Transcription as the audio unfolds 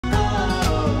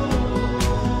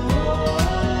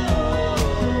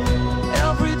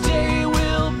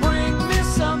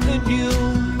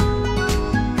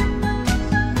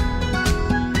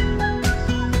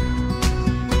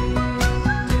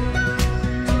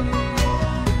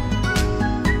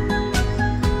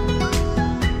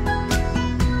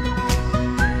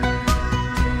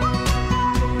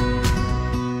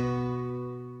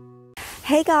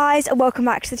Hey guys, and welcome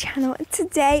back to the channel. And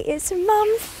today is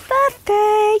Mum's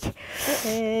birthday.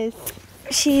 It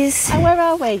is. And where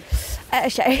are we? At a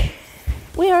show.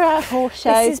 We are at a horse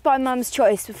show. This is by Mum's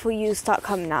choice before you start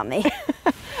coming at me.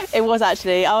 It was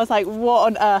actually. I was like, what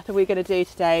on earth are we going to do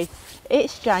today?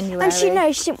 It's January. And she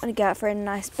didn't want to go out for a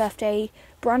nice birthday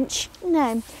brunch.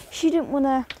 No, she didn't want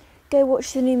to go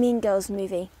watch the new Mean Girls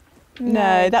movie.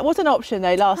 No, that was an option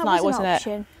though last night, wasn't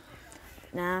it?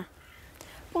 Nah.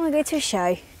 I want to go to a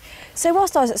show. So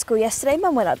whilst I was at school yesterday,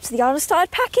 Mum went up to the yard and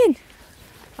started packing.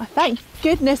 Oh, thank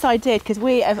goodness I did, because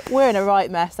we're in a right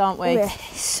mess, aren't we? We're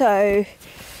so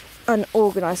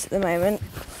unorganised at the moment.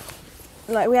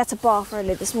 Like, we had to bath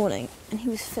early this morning and he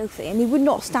was filthy and he would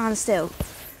not stand still.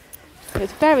 It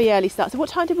was very early start. So what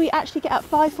time did we actually get up?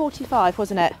 5:45,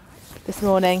 wasn't it, this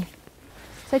morning?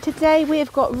 So today we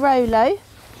have got Rolo,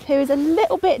 who is a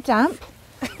little bit damp.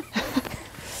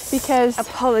 Because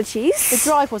apologies, the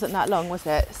drive wasn't that long, was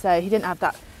it? So he didn't have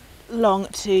that long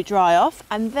to dry off.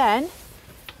 And then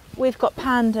we've got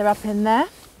Panda up in there,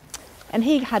 and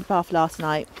he had bath last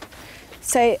night.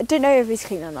 So I don't know if he's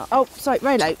clean or not. Oh, sorry,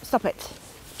 Rolo, stop it.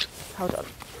 Hold on.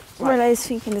 Right. Rolo's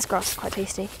thinking this grass is quite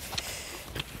tasty.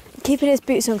 Keeping his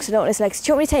boots on because I don't want his legs.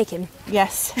 Do you want me to take him?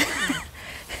 Yes.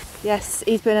 Yes,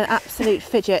 he's been an absolute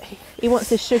fidget. He wants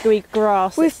this sugary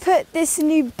grass. We've put this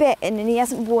new bit in and he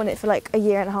hasn't worn it for like a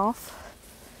year and a half.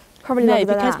 Probably no, longer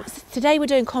than because that. Today we're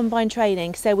doing combine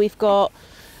training. So we've got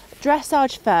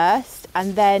dressage first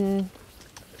and then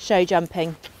show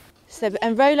jumping. So,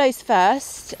 and Rolo's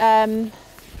first. And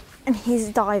he's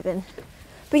diving.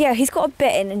 But yeah, he's got a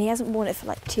bit in and he hasn't worn it for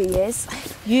like 2 years.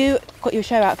 You got your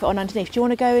show outfit on underneath. Do you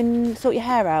want to go and sort your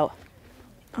hair out?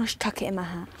 I should tuck it in my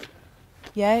hat.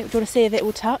 Yeah, do you want to see if it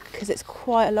will tuck? Because it's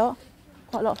quite a lot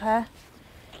of hair.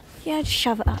 Yeah, just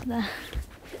shove it up there.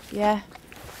 Yeah.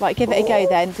 Right, give it a go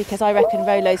then, because I reckon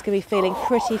Rolo's going to be feeling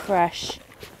pretty fresh.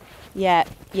 Yeah,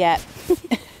 yeah.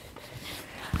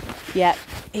 Yeah,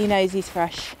 he knows he's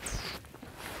fresh.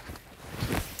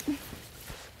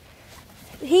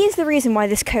 He is the reason why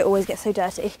this coat always gets so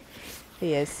dirty.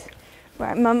 He is.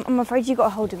 Right, Mum, I'm afraid you've got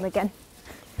to hold him again.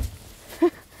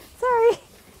 Sorry.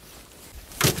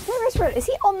 Where is Rolo? Is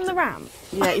he on the ramp?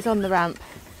 Yeah, he's on the ramp.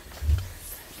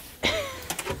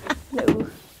 No.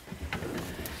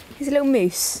 He's a little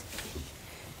moose.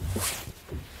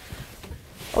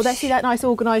 Oh, let's see that nice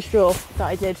organised drawer that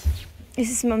I did. This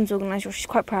is Mum's organised drawer. She's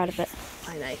quite proud of it.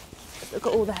 I know. I've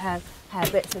got all the hair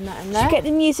bits and that in there. Should get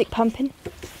the music pumping.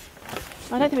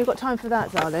 I don't think we've got time for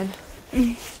that, darling.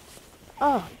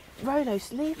 Oh, Rolo,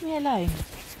 leave me alone.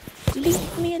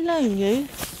 Leave me alone, you.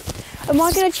 Am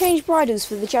I going to change bridles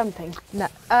for the jumping? No,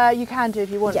 you can do if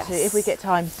you want to, if we get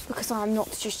time. Because I'm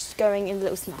not just going in a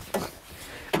little snaffle.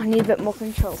 I need a bit more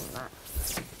control than that.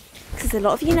 Because a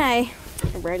lot of you know,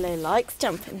 Rolo likes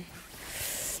jumping.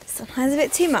 Sometimes a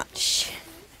bit too much.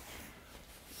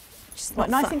 Right,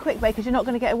 nice and quick, babe, because you're not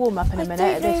going to get a warm up in a minute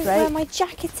at this rate. I don't know where my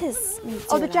jacket is.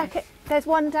 Oh, the jacket. There's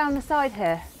one down the side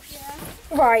here.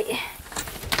 Yeah. Right.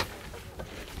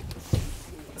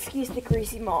 Excuse the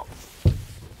greasy mop.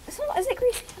 It's not, is it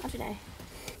greasy? I don't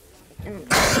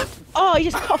know. Oh,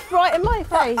 you just coughed right in my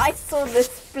face. I saw the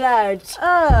splurge.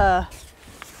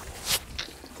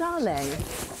 Darling.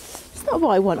 It's not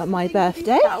what I want on my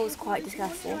birthday. That was quite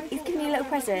disgusting. He's giving me a little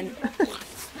present.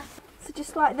 So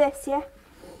just like this, yeah?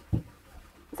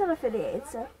 It's unaffiliated,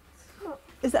 so it's not.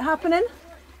 Is it happening?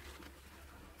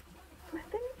 I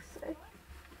think so.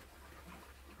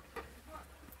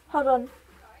 Hold on.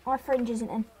 My fringe isn't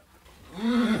in.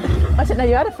 I didn't know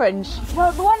you had a fringe.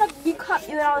 Well, the one you cut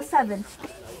you when I was 7.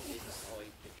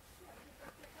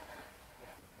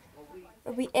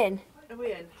 Are we in? Are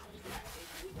we in?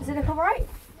 Does it look alright?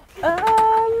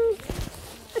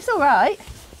 It's alright.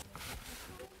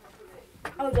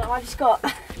 Hold on, I just got... I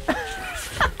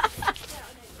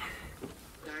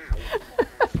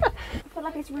feel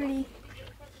like it's really...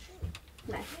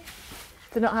 No.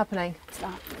 It's not happening. It's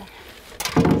not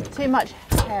happening. Too much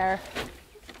hair.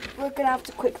 We're going to have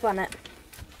to quick bun it.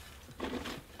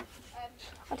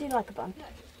 I do like a bun.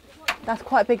 That's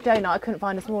quite a big donut. I couldn't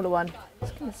find a smaller one. I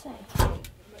was going to say.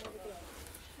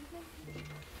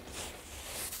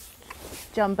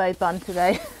 Jumbo bun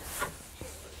today.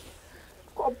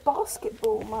 I've got a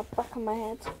basketball on my back of my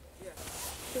head.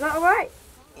 Is that alright?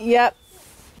 Yep.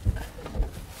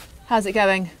 How's it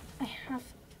going? I have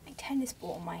a tennis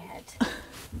ball on my head.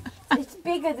 It's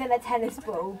bigger than a tennis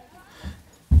ball.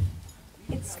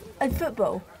 It's a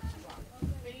football.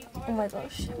 Oh my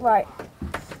gosh. Right.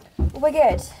 We're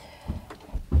good.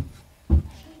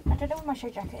 I don't know where my show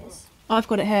jacket is. I've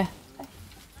got it here.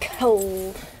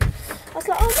 Cold. I was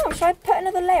like, oh no, should I put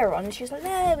another layer on? And she was like,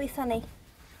 no, it'll be sunny.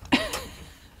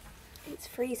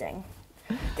 freezing.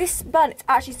 This bun, it's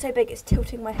actually so big, it's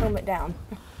tilting my helmet down.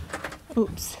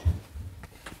 Oops.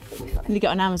 You'll get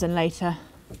on Amazon later.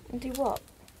 And do what?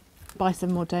 Buy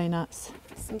some more donuts.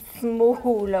 Some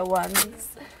smaller ones.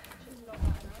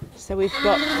 So we've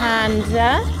got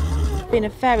Panda, been a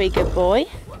very good boy.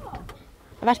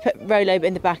 I've had to put Rolo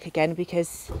in the back again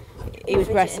because he was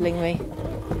wrestling me.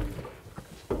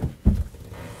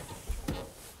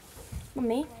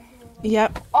 Mummy?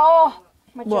 Yep. Oh,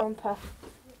 my What? jumper.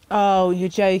 Oh, you're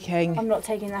joking. I'm not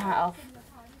taking the hat off.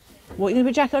 What, you're going to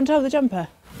put a jacket on top of the jumper?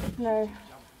 No. I'm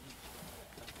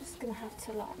just going to have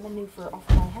to like manoeuvre it off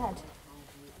my head.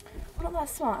 I'm not that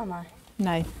smart, am I?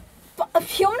 No.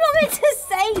 But you're not meant to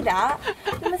say that.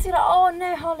 You must be like, oh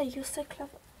no, Harley, you're so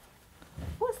clever.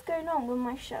 What's going on with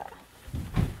my shirt?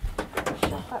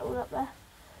 Shove that all up there.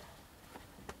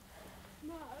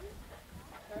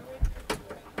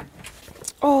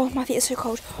 Oh, my feet are so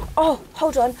cold. Oh,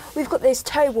 hold on. We've got those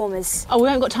toe warmers. Oh, we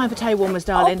haven't got time for toe warmers,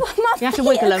 darling. Oh, my you have to feet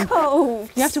wiggle are them. cold.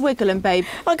 You have to wiggle them, babe.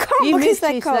 I can't You because moved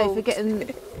they're too slow cold. for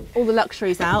getting all the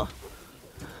luxuries out.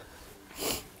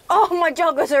 Oh, my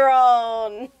joggers are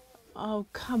on. Oh,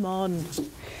 come on.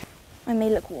 I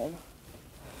may look warm,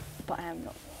 but I am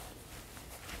not.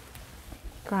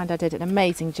 Grandad did an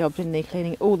amazing job, didn't he,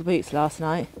 cleaning all the boots last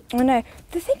night. I know.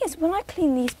 The thing is, when I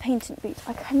clean these painted boots,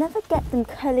 I can never get them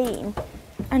clean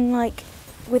and like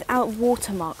without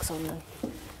watermarks on them.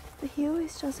 But he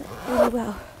always does it really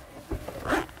well.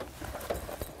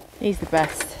 He's the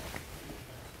best.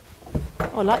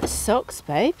 Oh, I like the socks,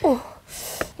 babe. Oh,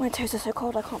 my toes are so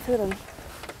cold I can't feel them.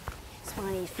 That's why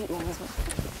I need feet warmers.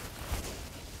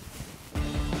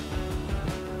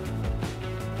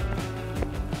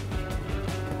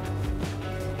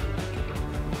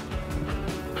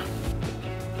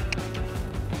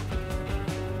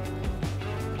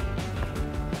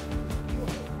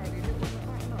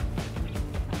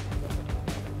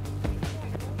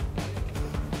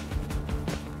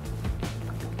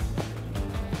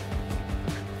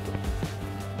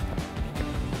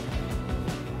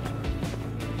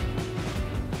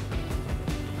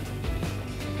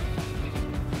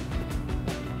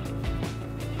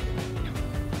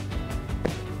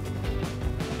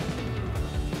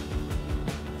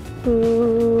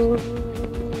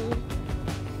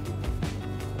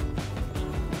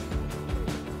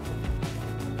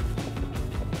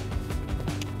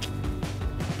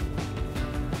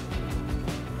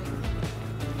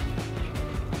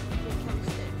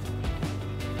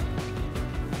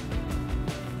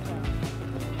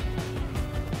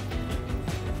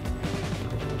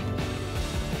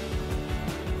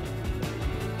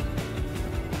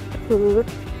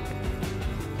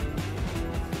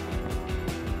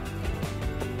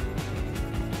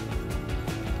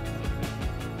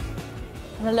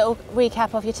 And a little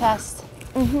recap of your test.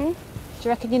 Mm-hmm. Do you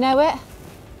reckon you know it?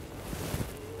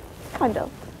 Kind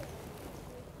of.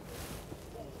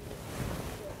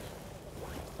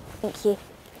 Thank you.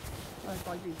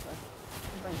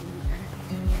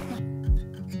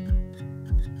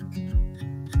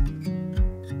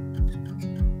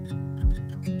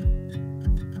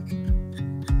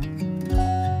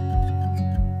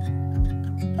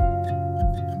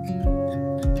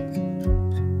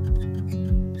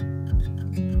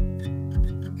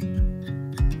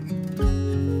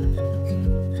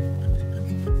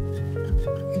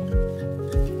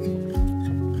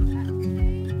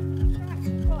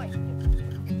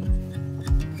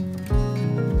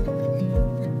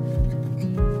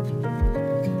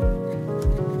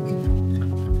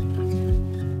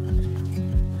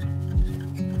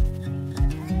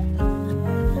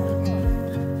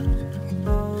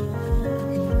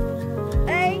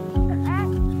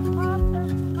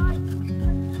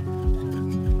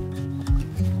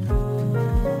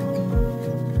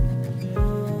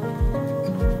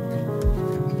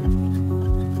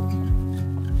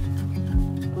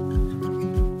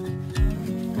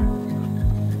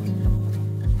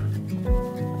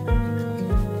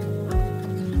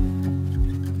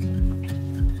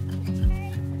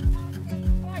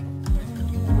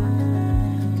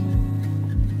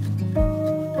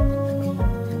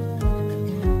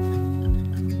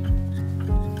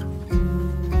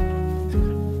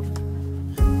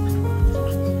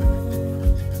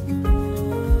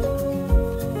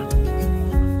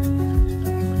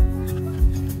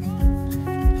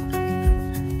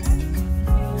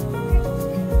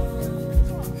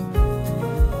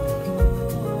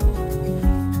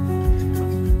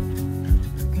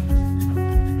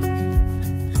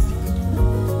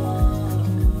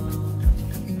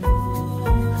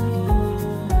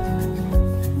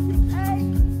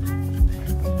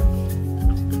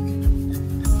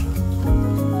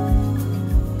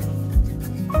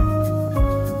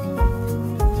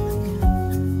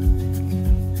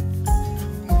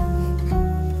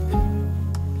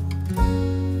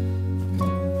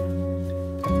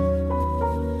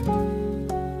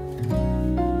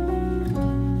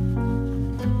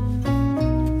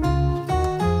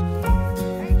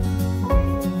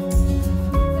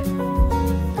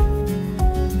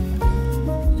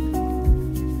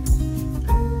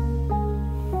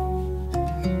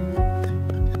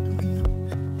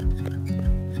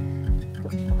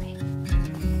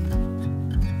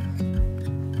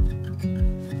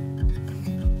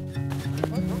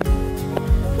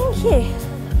 you.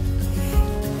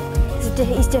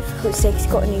 He's difficult to see because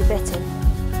he's got a new bit in.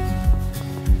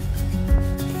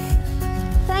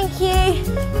 Thank you.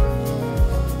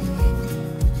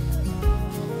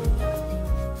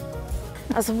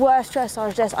 That's the worst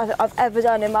dressage test I've ever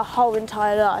done in my whole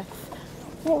entire life.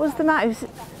 What was the matter?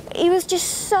 He was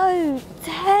just so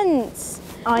tense.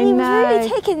 I He know. was really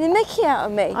taking the mickey out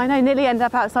of me. I know, nearly ended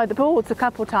up outside the boards a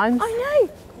couple of times. I know.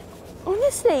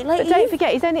 Honestly, like. But don't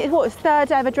forget, he's only, what, his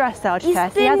third ever dressage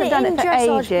test. He hasn't done it for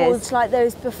dressage ages. boards like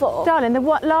those before. Darling, the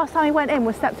last time he went in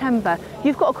was September.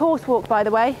 You've got a course walk, by the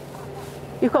way.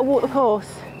 You've got to walk the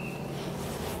course.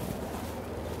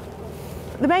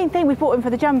 The main thing we bought him for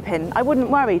the jumping. I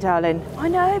wouldn't worry, darling. I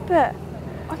know, but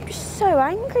I'm just so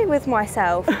angry with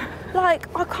myself. Like,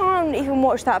 I can't even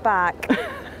watch that back.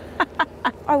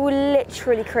 I will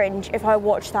literally cringe if I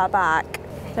watch that back.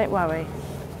 Don't worry.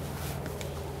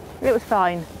 It was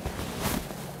fine.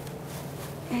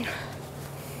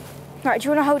 Right, do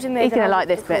you want to hold him? He's going to like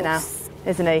this bit now,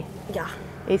 isn't he? Yeah.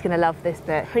 He's going to love this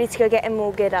bit. We need to go get him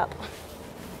all geared up.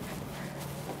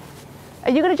 Are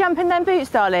you going to jump in them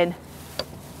boots, darling?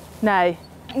 No.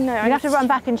 No, You have to run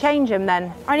back and change him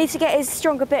then. I need to get his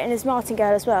stronger bit in his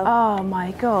martingale as well. Oh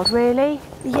my God, really?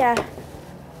 Yeah.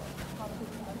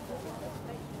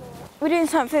 We're doing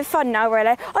something fun now, really.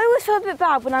 I always feel a bit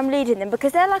bad when I'm leading them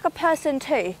because they're like a person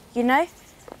too, you know?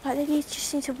 Like they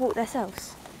just need to walk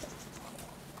themselves.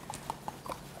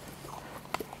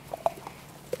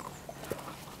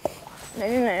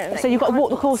 No. So you've got to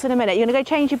walk the course in a minute. You're going to go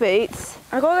change your boots.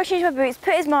 I've got to go change my boots,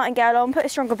 put his martingale on, put a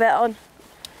stronger bit on.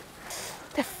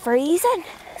 They're freezing.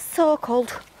 It's so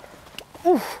cold.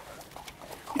 Oof.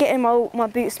 I'm getting my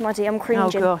boots muddy. I'm cringing.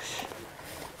 Oh gosh.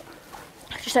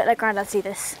 Just let Grandad see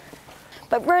this.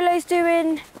 But Rollo's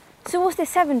doing. So what's this,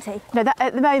 70? No,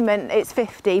 at the moment it's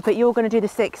 50, but you're going to do the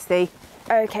 60.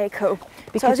 Okay, cool.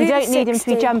 Because so you don't need him to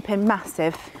be jumping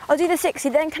massive. I'll do the 60,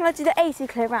 then can I do the 80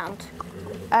 clear round?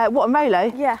 What, on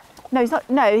Rolo? Yeah. No, he's not.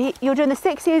 No, you're doing the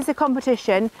 60 as a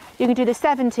competition. You can do the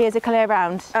 70 as a clear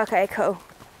round. Okay, cool.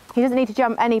 He doesn't need to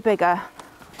jump any bigger.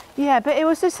 Yeah, but it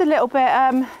was just a little bit.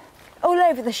 All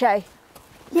over the show.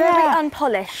 Yeah. Very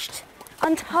unpolished,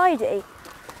 untidy.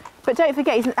 But don't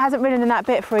forget, he hasn't ridden in that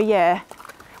bit for a year.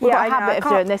 We've got a habit of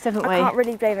doing this, haven't we? I can't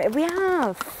really blame it. We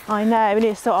have. I know, we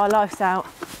need to sort our lives out.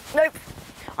 Nope.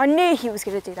 I knew he was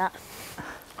going to do that.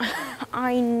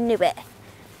 I knew it.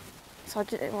 So I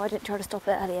didn't try to stop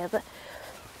it earlier, but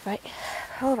right.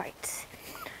 All right.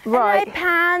 Right. Hello,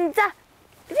 Panda.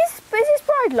 Is this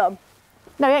bridle on?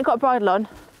 No, he ain't got a bridle on.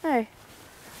 No.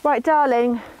 Right,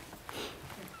 darling.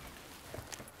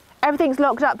 Everything's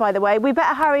locked up, by the way. We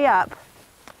better hurry up.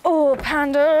 Oh,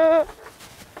 Panda.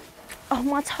 Oh,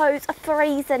 my toes are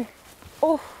freezing.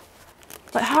 Oh.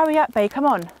 Right, hurry up, babe, come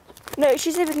on. No,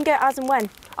 she said we can go as and when.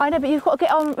 I know, but you've got to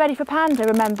get on ready for Panda,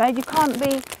 remember? You can't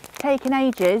be taking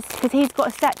ages because he's got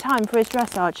a set time for his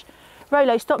dressage.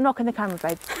 Rolo, stop knocking the camera,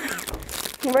 babe.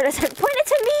 Rolo said, point it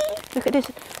to me.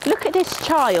 Look at this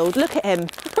child, look at him.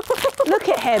 Look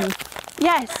at him.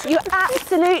 Yes, you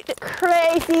absolute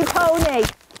crazy pony.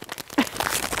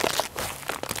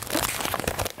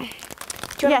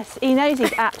 Yes, he knows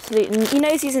he's absolute. He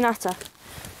knows he's an utter.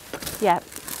 Yep,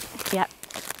 yep.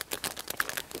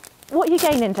 What are you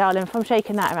gaining, darling, from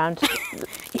shaking that around?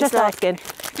 Just asking.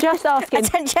 Just asking.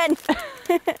 Attention.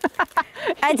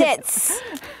 Edits.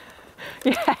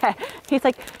 Yeah, he's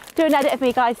like, do an edit of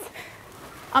me, guys.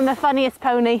 I'm the funniest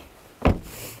pony.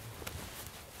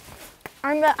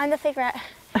 I'm the favourite.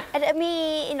 Edit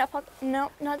me.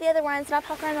 No, not the other ones. Not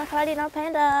Popcorn, not Cloudy, not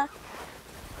Panda.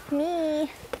 Me.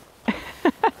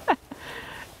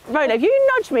 Rolo, if you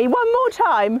nudge me one more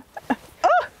time.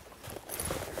 Oh.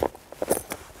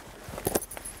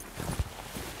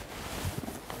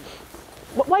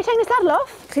 Why are you taking the saddle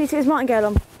off? Can you see his martingale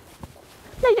on?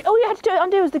 No, all you had to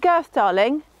undo was the girth,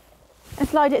 darling, and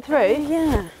slide it through.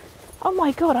 Yeah. Oh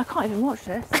my God, I can't even watch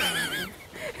this.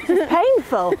 This is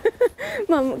painful.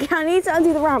 Mum, I need to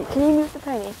undo the ramp. Can you move the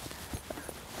pony?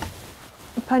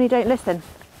 Pony don't listen.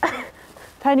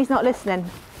 Pony's not listening.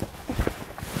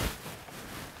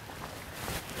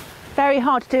 Very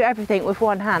hard to do everything with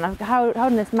one hand. I'm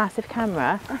holding this massive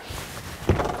camera. I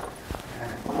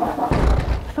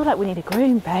feel like we need a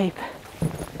groom, babe.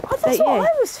 Oh, that's what I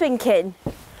was thinking.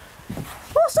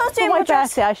 Whilst I was doing For my my dress,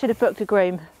 birthday, I should have booked a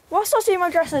groom. whilst I was doing my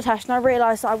dressing test and I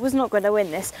realised that I was not going to win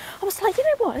this, I was like, you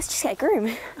know what? Let's just get a groom.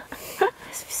 This would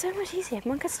be so much easier.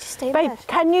 Mum gets to just stay in Babe, bed.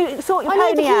 can you sort your I need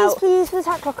pony the keys, out? please, for the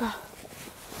tack locker.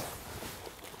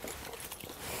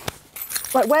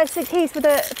 Right, where's the keys for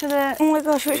the Oh my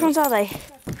gosh, which ones are they?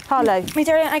 Harlow? Me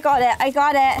darling, I got it. I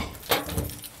got it.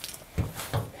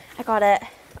 I got it.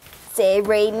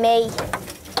 Dearie me.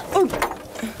 Ooh.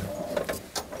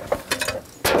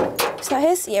 Is that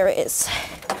his? Yeah, it is.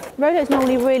 Rolo's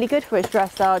normally really good for his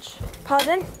dressage.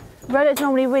 Pardon? Rolo's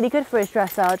normally really good for his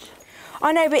dressage.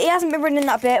 I know, but he hasn't been running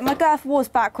that bit. My girth was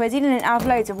backwards. He didn't have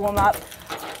loads of warm up.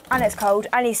 And it's cold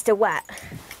and he's still wet.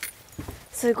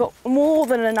 So we've got more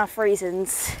than enough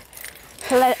reasons.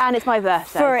 And it's my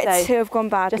birthday. For it to have gone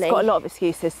badly. Just got a lot of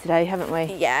excuses today, haven't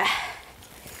we? Yeah.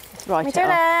 Let's write My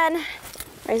turn.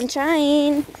 Rise and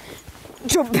shine.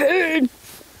 Jump in.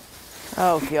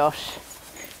 Oh gosh.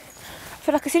 I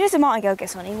feel like as soon as the martingale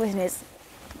gets on, he wins.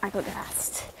 I got the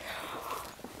fast.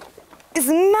 His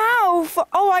mouth.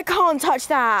 Oh, I can't touch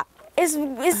that. It's No,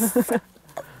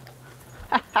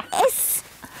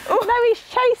 he's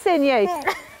chasing you.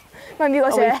 Mum, you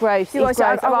got to. He's gross. He's gross.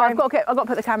 I've got to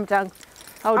put the camera down.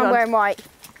 Hold on. I'm wearing white.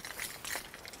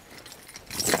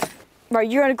 Right,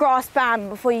 you're on a grass band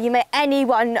before you make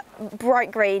anyone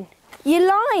bright green. You're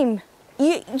lime.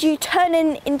 You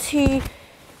turning into,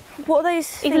 what are those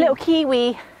He's things? a little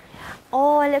kiwi.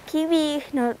 Oh, a little kiwi.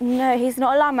 No, he's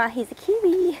not a llama. He's a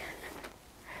kiwi.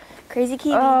 Crazy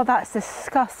kiwi. Oh, that's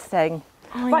disgusting.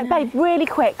 Right, know. babe, really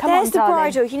quick. Come There's on, the darling.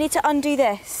 bridle. You need to undo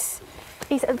this.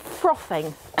 He's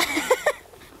frothing.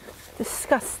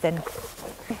 Disgusting.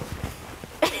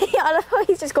 I love how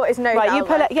he's just got his nose Right, out you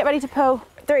pull there. it. Get ready to pull.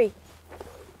 3,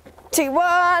 2,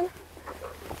 1.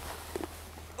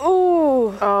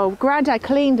 Ooh. Oh, Grandad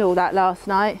cleaned all that last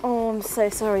night. Oh, I'm so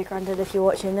sorry, Grandad, if you're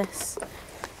watching this.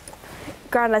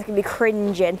 Grandad's gonna be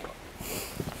cringing.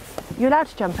 You're allowed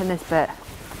to jump in this bit.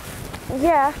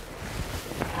 Yeah.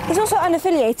 He's also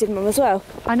unaffiliated, Mum, as well.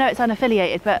 I know it's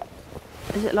unaffiliated, but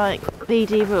is it like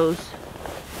BD rules?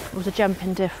 Or was the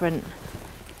jumping different?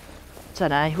 Don't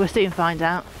know. We'll soon find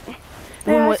out.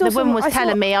 Yeah, The woman was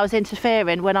telling me I was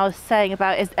interfering when I was saying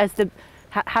about has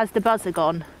the buzzer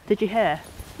gone? Did you hear?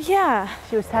 Yeah.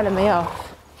 She was telling me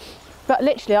off. But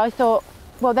literally, I thought,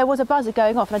 well, there was a buzzer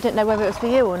going off, and I didn't know whether it was for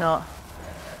you or not.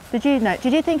 Did you know?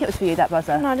 Did you think it was for you, that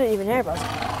buzzer? No, I didn't even hear a buzzer.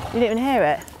 You didn't even hear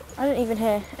it. I didn't even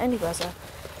hear any buzzer.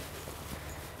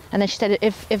 And then she said,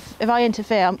 if I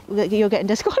interfere, you're getting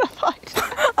disqualified.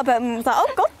 I bet Mum was like,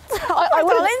 oh God, I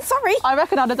would've- darling, sorry. I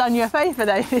reckon I'd have done you a favour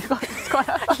though. If you got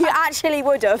disqualified. You actually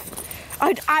would have.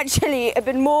 I'd actually have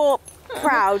been more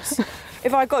proud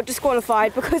if I got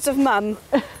disqualified because of Mum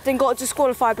than got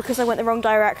disqualified because I went the wrong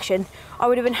direction. I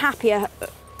would have been happier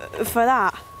for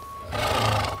that.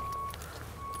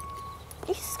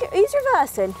 He's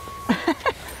reversing.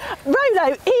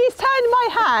 Rolo, he's turned my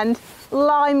hand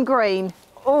lime green.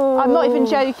 Oh. I'm not even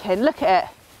joking. Look at it.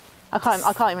 I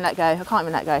can't even let go. I can't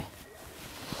even let go.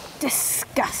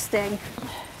 Disgusting.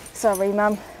 Sorry,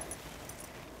 Mum.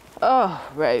 Oh,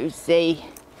 Rosie.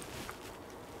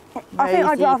 I think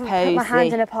I'd rather put my Posy.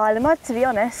 hand in a pile of mud, to be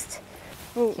honest.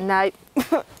 No.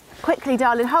 Quickly,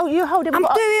 darling. You hold him. I'm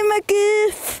doing my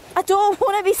goof. I don't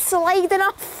want to be slayed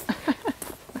enough.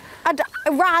 I'd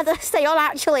rather stay on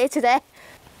actually today.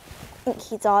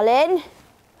 Thank you, darling.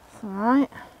 All right.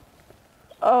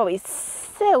 Oh, he's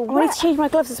still I need wet. to change my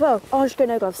gloves as well. Oh, I'll just go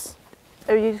no gloves.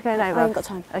 Oh, you're just going over? I haven't got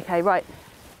time. Okay, right.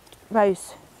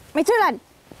 Rose. Me too, then.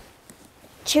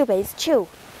 Chill, babes, chill.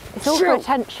 It's all for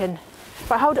attention.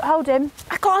 Right, hold him.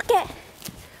 I gotta get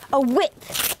a whip.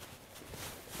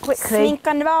 Quickly.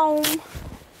 Sneaking around.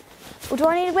 Or do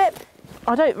I need a whip?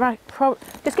 I don't, right,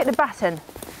 just get the baton.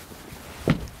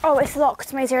 Oh, it's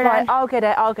locked, my dear. Right, I'll get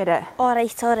it. All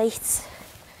right, all right.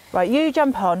 Right, you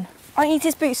jump on. I need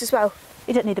his boots as well.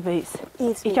 You don't need the boots. He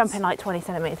needs He's boots. jumping like 20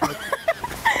 centimetres.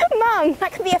 Mum,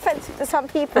 that can be offensive to some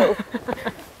people.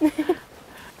 I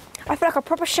feel like a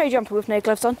proper show jumper with no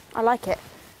gloves on. I like it.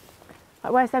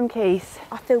 Right, where's them keys?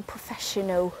 I feel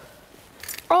professional.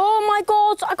 Oh my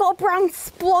God, I got a brown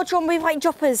splodge on with white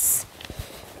jumpers.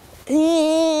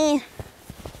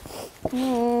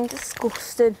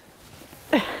 Disgusting.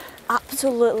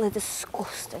 Absolutely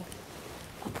disgusting.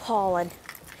 Appalling.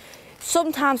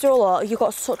 Sometimes, Rolo, you've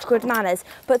got such good manners,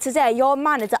 but today your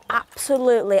manners are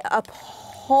absolutely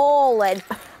appalling.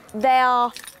 They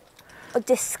are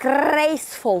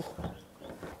disgraceful.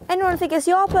 Anyone think it's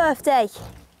your birthday?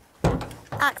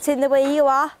 Acting the way you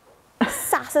are.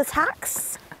 Sass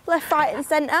attacks. Left, right and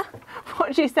centre. What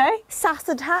did you say? Sass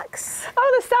attacks.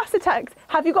 Oh, the sass attacks.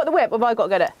 Have you got the whip or have I got to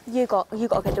get it? You got to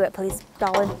get to it, please,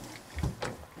 darling.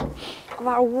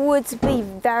 That would be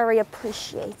very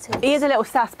appreciated. He is a little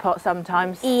sass pot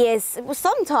sometimes. He is. Well,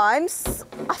 sometimes.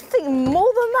 I think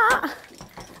more than that.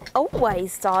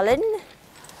 Always, darling.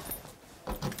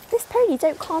 This pony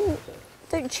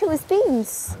don't chew his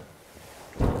beans.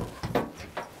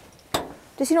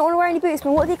 Does he not want to wear any boots?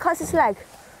 But what if he cuts his leg?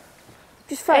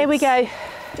 Just froze. Here we go.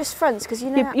 Just fronts, because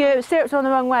you know... Your stirrups are on the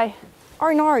wrong way.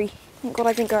 Oh no. Thank God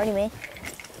I didn't go anywhere.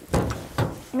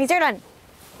 My Zerlin.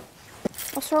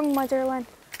 What's wrong with my Zerlin?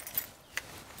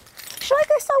 Should I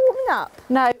go start warming up?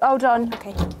 No, hold on.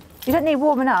 Okay. You don't need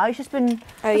warming up. It's just been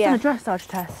Oh, yeah. done a dressage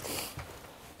test.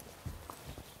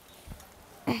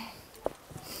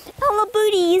 Hello,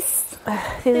 booties.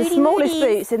 These are the smallest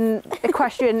boots in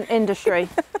equestrian industry.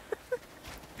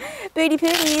 Booty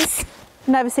pooties.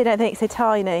 Never seen anything so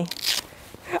tiny.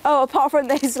 Oh, apart from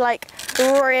those like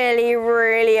really,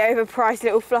 really overpriced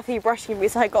little fluffy brushing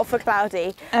boots I got for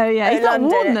Cloudy. Oh yeah, in he's not London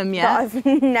worn them yet. That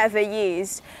I've never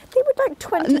used. They were like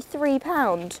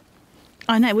 £23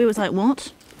 I know, we was like,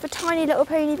 what? for tiny little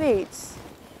pony boots.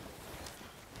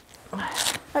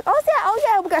 Like, oh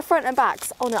yeah, we'll get front and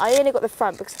backs. Oh no, I only got the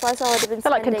front because if I saw I'd have been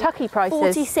They're like spending Kentucky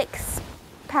prices.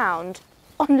 £46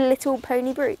 on little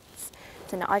pony boots.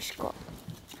 So no, I should got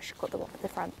the one with the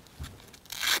front.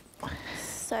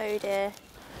 So dear.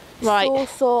 Right.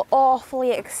 So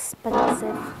awfully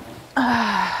expensive.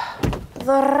 The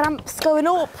ramp's going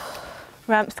up.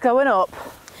 Ramp's going up.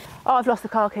 Oh, I've lost the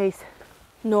car keys.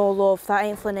 No, love, that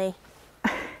ain't funny.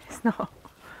 It's not.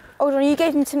 Hold on, you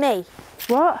gave them to me.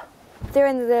 What? They're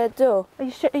in the door. Are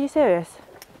you serious?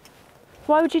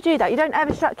 Why would you do that? You don't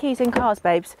ever strap keys in cars,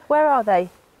 babes. Where are they?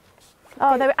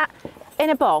 Oh, they were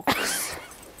in a box.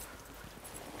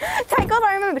 Thank God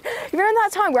I remembered. You remember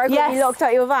that time where I got you locked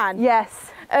out your van?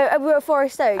 Yes. We were at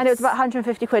Forest Oaks. And it was about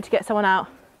 150 quid to get someone out.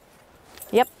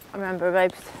 Yep, I remember,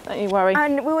 babes. Don't you worry.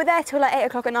 And we were there till like 8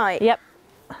 o'clock at night. Yep.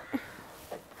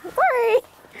 Sorry.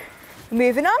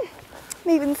 Moving on.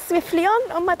 Moving swiftly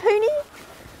on my pony.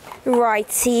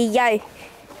 Righty-yo.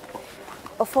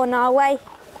 Off on our way.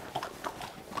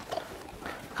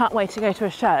 Can't wait to go to a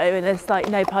show and there's like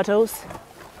no puddles.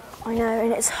 I know,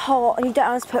 and it's hot, and you don't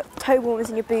have to put toe warmers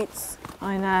in your boots.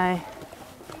 I know.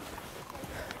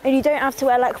 And you don't have to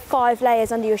wear like 5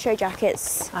 layers under your show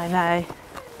jackets. I know.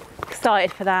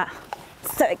 Excited for that.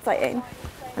 So exciting.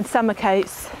 And summer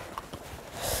coats.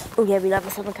 Oh yeah, we love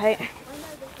a summer coat.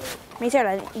 Me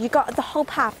too, you got the whole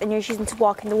path and you're choosing to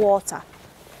walk in the water.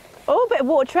 Oh, a bit of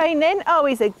water training. Oh,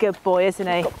 he's a good boy, isn't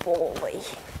he? Good boy.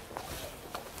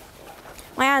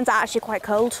 My hands are actually quite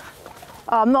cold.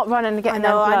 Oh, I'm not running to get them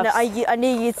gloves. I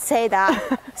knew you'd say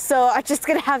that. So I'm just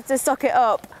going to have to suck it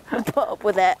up and put up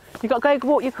with it. You've got to go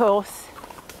walk your course.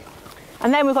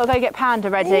 And then we've got to go get Panda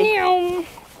ready.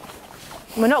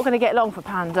 We're not going to get long for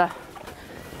Panda.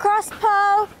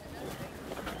 Crossbow.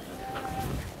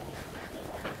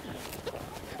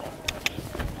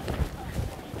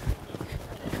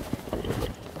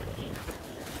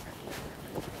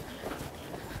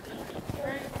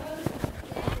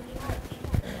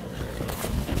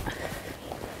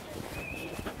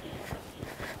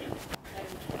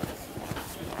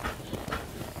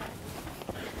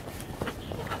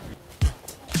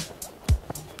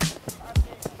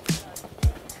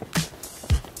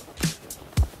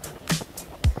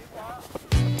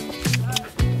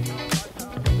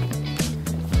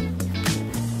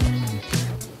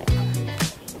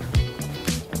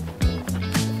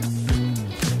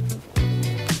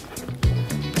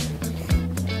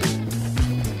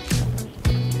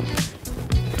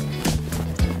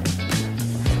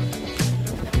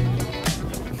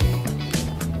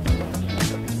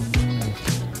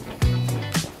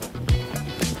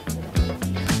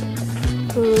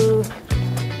 Ooh.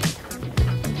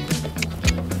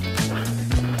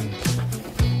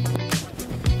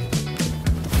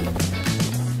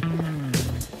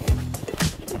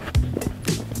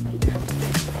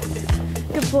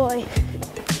 Good boy.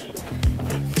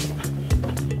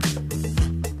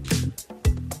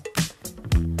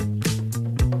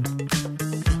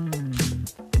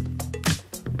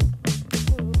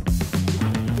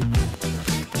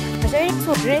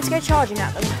 I need to go charging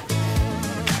at them.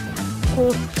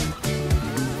 Ooh.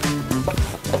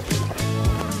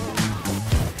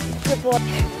 Good boy.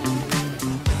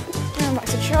 And back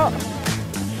to trot.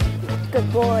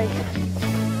 Good boy.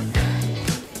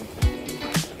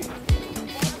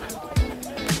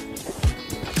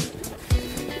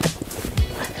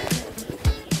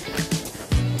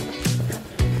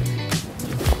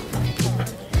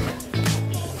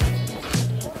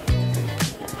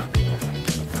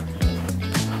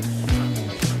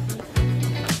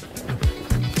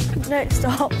 No,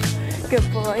 stop.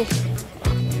 Good boy.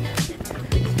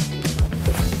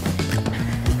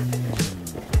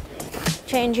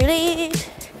 Change your lead.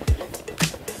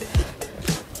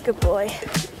 Good boy.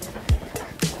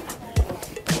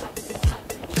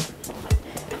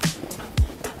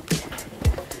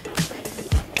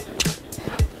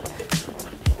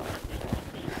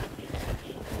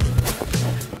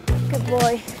 Good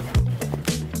boy.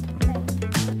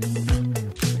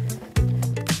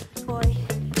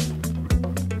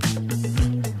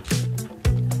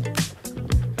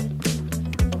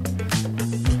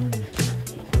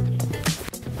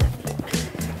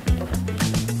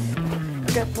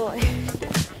 Good boy.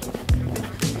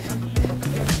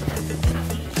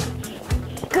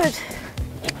 Good.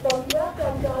 Well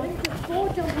done, darling. Before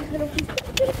jumping penalties, but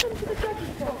you're going to come to the judges'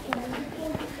 box now.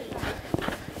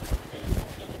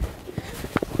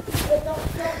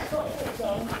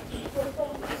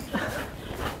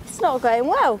 It's not going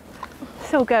well.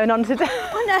 It's all going on today.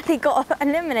 I nearly got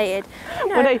eliminated.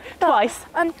 Well, no, twice.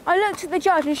 I looked at the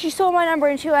judge and she saw my number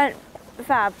and she went,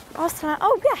 Fab. I was like,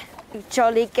 oh yeah,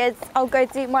 jolly good. I'll go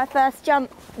do my first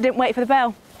jump. Didn't wait for the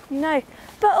bell. No.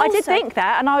 But also, I did think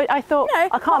that, and I thought, no,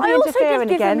 I can't be I also interfering did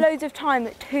give again. them loads of time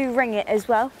to ring it as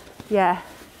well. Yeah.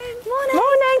 Morning.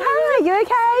 Morning, hi, you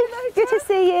okay? Good to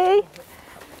see you.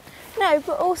 No,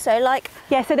 but also like...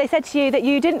 Yeah, so they said to you that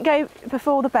you didn't go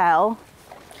before the bell.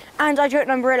 And I jumped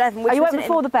number 11, which you went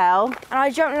before the bell. And I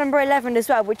jumped number 11 as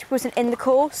well, which wasn't in the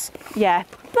course. Yeah,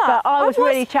 but I was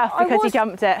really chuffed because you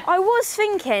jumped it. I was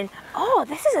thinking, oh,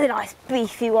 this is a nice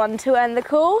beefy one to end the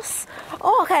course.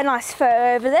 Oh, I'll get a nice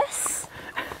photo over this.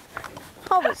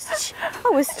 I was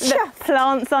chuffed.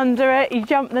 Plants under it, you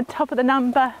jumped the top of the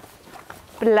number.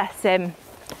 Bless him.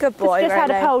 Good boy, Just had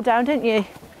a pole down, didn't you?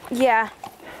 Yeah.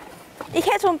 He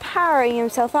kept on powering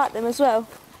himself at them as well.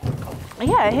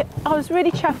 Yeah, I was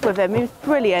really chuffed with him. He was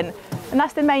brilliant, and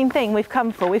that's the main thing we've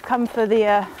come for. We've come for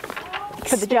the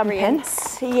jumping.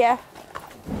 Yeah.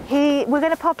 We're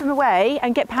going to pop him away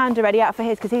and get Panda ready out for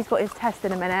his because he's got his test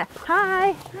in a minute.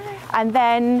 Hi. And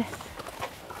then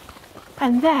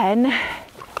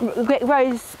get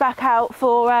Rose back out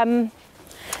for. Can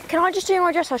I just do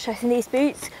my dressage test in these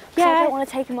boots? Yeah. I don't want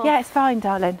to take them off. Yeah, it's fine,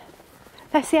 darling.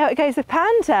 Let's see how it goes with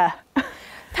Panda.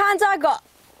 Panda, I got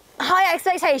high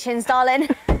expectations, darling.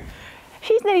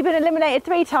 She's nearly been eliminated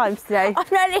 3 times today.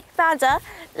 I've nearly, Panda,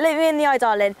 look me in the eye,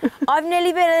 darling. I've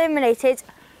nearly been eliminated,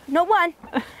 not 1,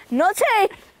 not 2,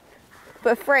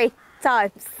 but 3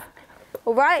 times.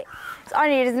 All right? So I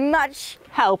need as much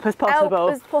help as possible.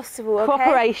 Okay?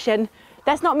 Cooperation.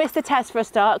 Let's not miss the test for a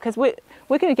start because we're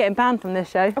going to get banned from this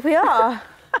show. We are,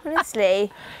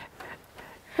 honestly.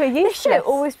 We're useless. This show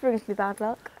always brings me bad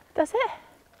luck. Does it?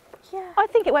 Yeah. I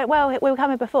think it went well. We were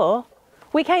coming before.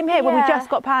 We came here when we just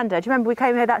got Panda. Do you remember we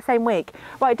came here that same week?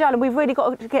 Right, darling, we've really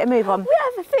got to get a move on. We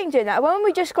have a thing doing that. When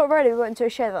we just got ready, we went to a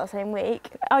show that same week.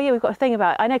 Oh yeah, we've got a thing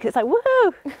about it. I know, because it's like,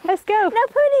 woohoo, let's go. No,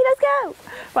 Pony, let's go.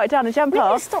 Right, darling, jump off. We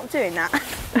need to stop doing that.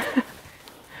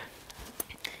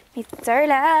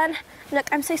 Darling. Look,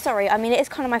 I'm so sorry. I mean, it is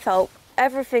kind of my fault.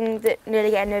 Everything that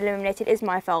nearly getting eliminated is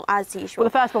my fault, as usual. Well,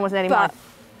 the first one wasn't any mine.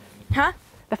 Huh?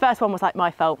 The first one was like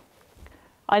my fault.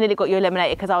 I nearly got you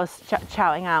eliminated because I was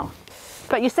shouting out.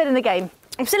 But you're still in the game.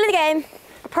 I'm still in the game.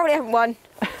 I probably haven't won.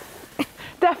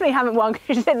 Definitely haven't won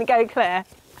because you didn't go clear.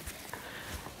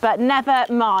 But never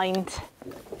mind.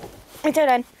 I don't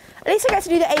know. At least I get to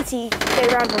do the 80 go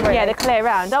round one. Yeah, the clear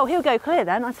round. Oh, he'll go clear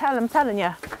then. I'm telling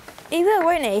you. He will,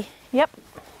 won't he? Yep.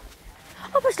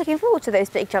 I was looking forward to those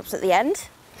big jumps at the end.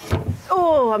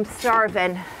 Oh, I'm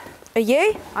starving. Are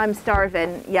you? I'm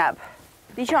starving, yep.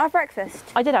 Did you not have breakfast?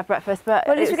 I did have breakfast, but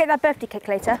well, at least we get that birthday cake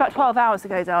later. It's about 12 hours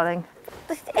ago, darling.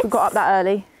 We got up that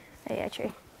early. Oh, yeah,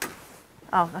 true.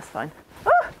 Oh, that's fine.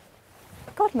 Oh,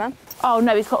 God, Mum. Oh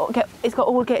no, he's got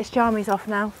all get his jammies off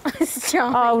now.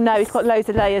 Jammies. Oh no, he's got loads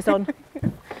of layers on.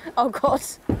 Oh God.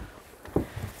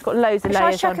 He's got loads of layers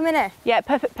on. Shall I chuck him in here? Yeah,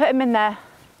 put him in there.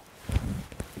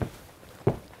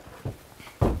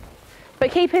 But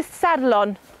keep his saddle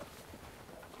on.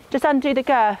 Just undo the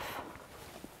girth.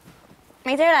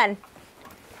 Me too then.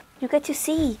 You get to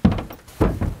see.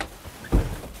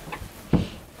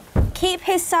 Keep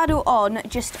his saddle on,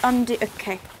 just undo,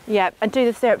 okay. Yeah, and do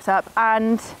the stirrups up.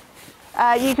 And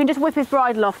you can just whip his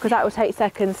bridle off because that will take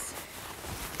seconds.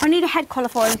 I need a head collar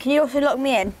for him. Can you also lock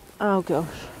me in? Oh gosh.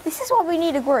 This is why we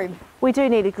need a groom. We do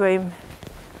need a groom.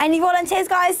 Any volunteers,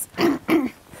 guys?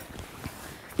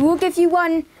 We'll give you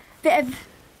one bit of,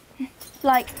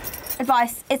 like,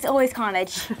 advice. It's always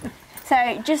carnage.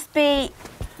 So just be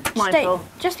mindful.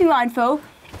 Just be mindful.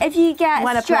 If you get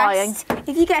when stressed, applying.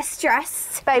 If you get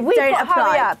stressed, babe, we've don't got to apply.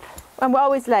 hurry up. And we're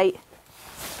always late.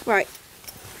 Right.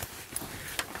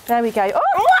 There we go. Oh!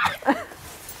 No,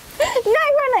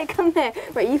 we're late. Come here.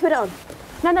 Right, you put it on.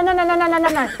 No.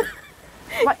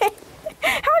 Right.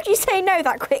 How do you say no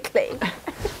that quickly?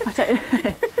 I don't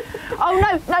know. Oh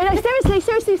no,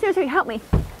 seriously, help me.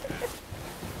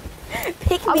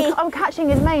 Pick me. I'm catching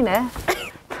his mane here.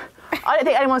 I don't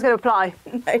think anyone's going to apply.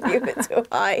 No, you put too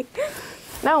high.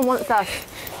 No one wants us.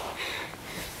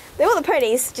 They want the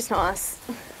ponies, just not us.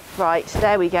 Right,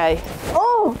 there we go.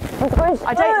 Oh,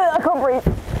 I can't breathe.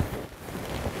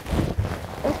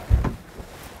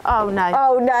 Oh no.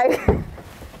 Oh no.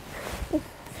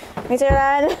 Me too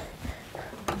then.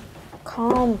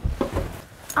 Calm.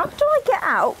 How do I get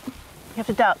out? You have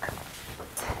to duck.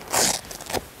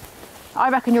 I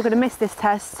reckon you're going to miss this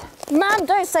test. Man,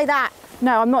 don't say that.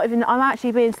 No, I'm not even, I'm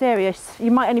actually being serious.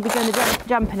 You might only be doing the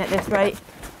jumping at this rate.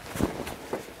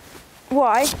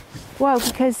 Why? Well,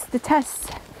 because the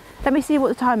test, let me see what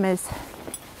the time is.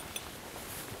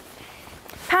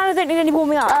 Panda don't need any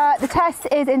warming up. The test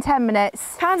is in 10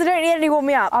 minutes. Panda don't need any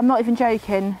warming up. I'm not even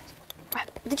joking.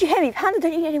 Did you hear me? Panda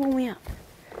don't need any warming up.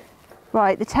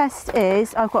 Right, the test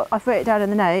is, I've written it down in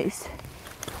the notes.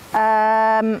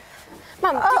 Mum,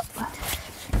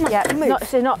 Yeah, move.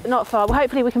 not far. Well,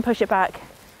 hopefully we can push it back.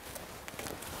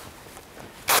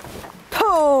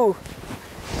 Pull.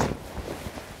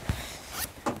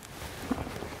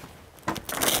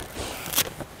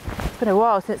 It's been a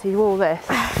while since we wore this.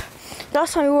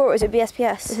 Last time we wore it was at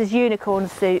BSPS. This is unicorn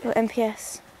suit. Or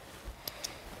MPS.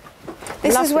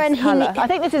 This Love is when this colour. I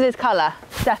think this is his colour,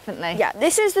 definitely. Yeah,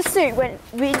 this is the suit when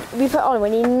we put on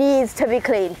when he needs to be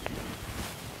clean.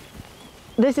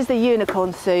 This is the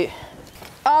unicorn suit.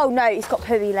 Oh no, he's got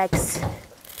poofy legs.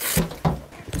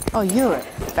 Oh, you're a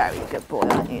very good boy,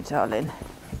 aren't you, darling?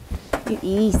 You're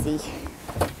easy.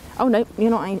 Oh no,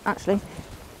 you're not actually.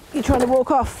 You're trying to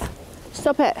walk off.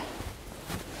 Stop it.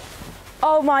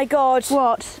 Oh my god.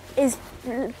 What? His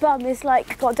bum is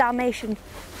like got Dalmatian.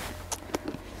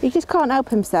 He just can't help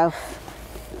himself.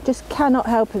 Just cannot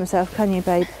help himself, can you,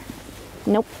 babe?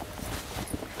 Nope.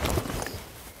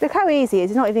 Look how easy he is.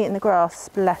 He's not even eating the grass.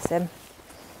 Bless him.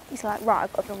 He's like, right,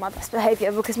 I've got to be on my best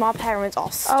behaviour because my parents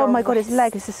are Oh my god, his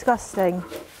leg is disgusting.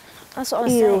 That's what I'm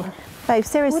Ew. saying. Babe,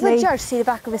 seriously. Will the judge see the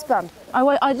back of his bum?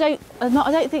 I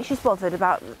don't think she's bothered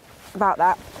about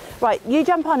that. Right, you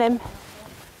jump on him.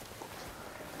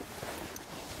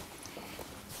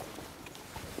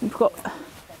 You've got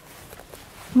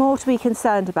more to be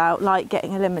concerned about, like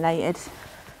getting eliminated.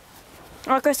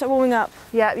 I'll go start warming up.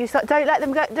 Yeah, don't let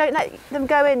them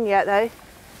go in yet though,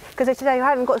 because today you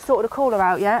haven't got sorted a caller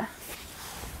out yet.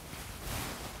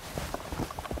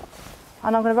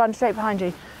 And I'm going to run straight behind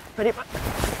you. Ready?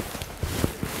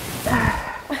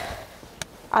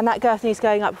 And that girth needs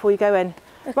going up before you go in.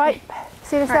 Okay. Right,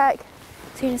 see you in a sec.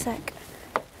 See you in a sec.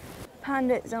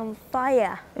 Panda's on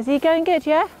fire. Is he going good,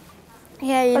 yeah?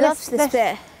 Yeah, he loves this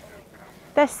bit.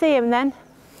 Let's see him then.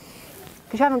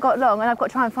 Because you haven't got long and I've got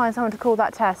to try and find someone to call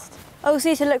that test. Oh, so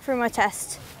you need to look through my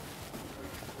test.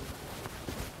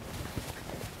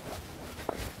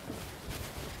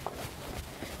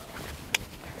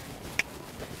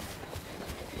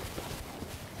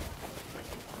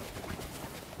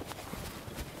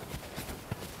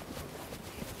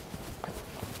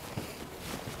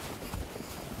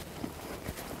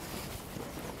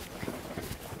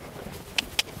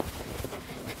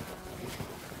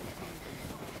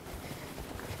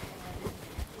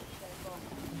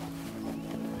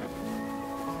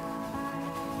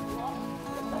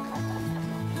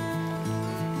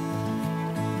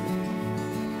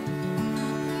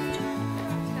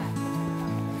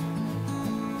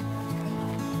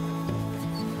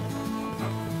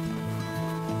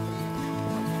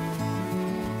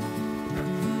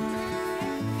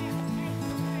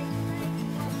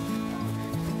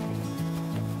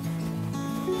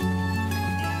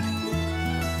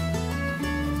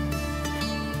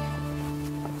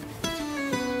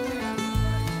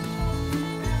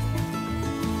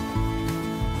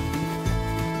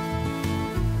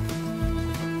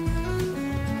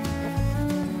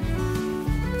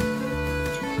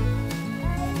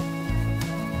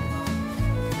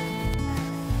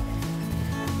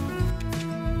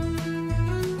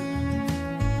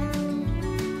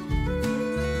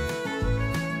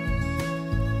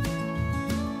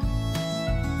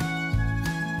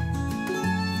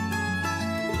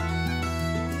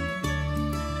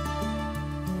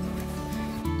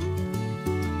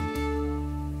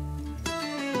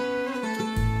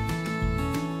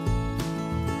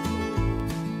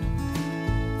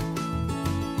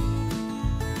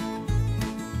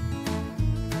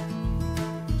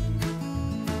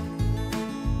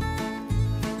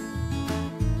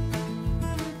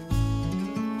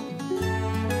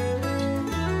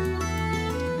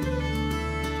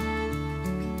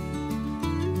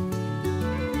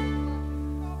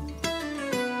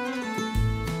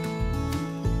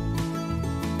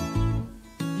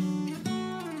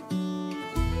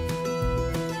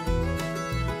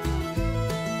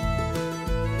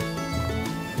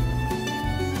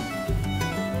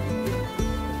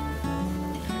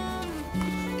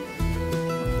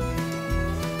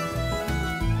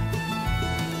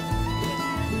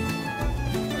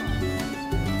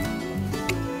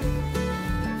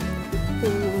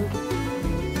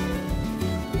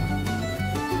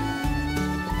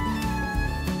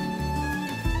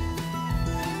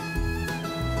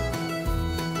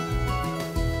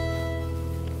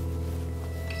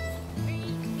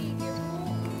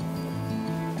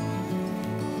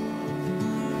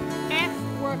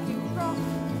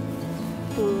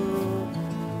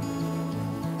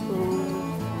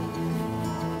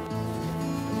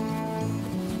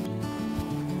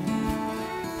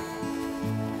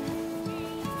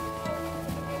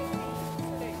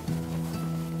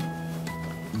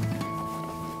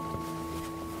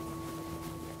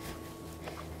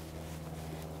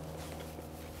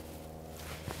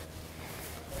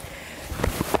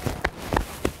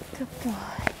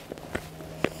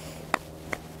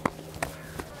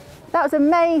 That was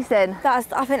amazing. I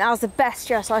think that was the best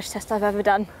dressage test I've ever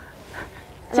done.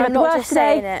 And So I'm not just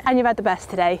saying it. And you've had the best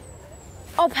today.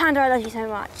 Oh, Panda, I love you so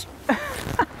much.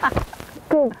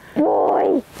 Good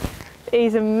boy.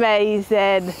 He's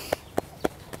amazing.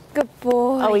 Good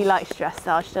boy. Oh, he likes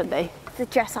dressage, doesn't he? The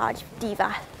dressage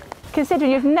diva.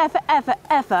 Considering you've never, ever,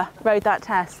 ever rode that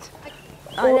test.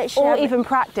 Or even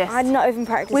practiced. I've not even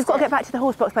practiced. We've got to get back to the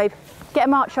horse box, babe. Get a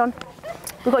march on.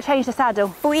 We've got to change the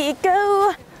saddle. We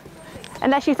go.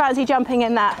 Unless you fancy jumping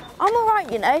in that. I'm all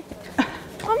right, you know.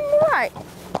 I'm all right.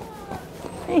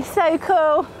 He's so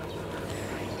cool.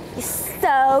 He's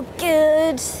so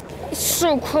good. He's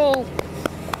so cool.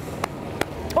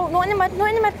 Oh, not in the mud, not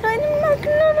in the mud, not in the mud,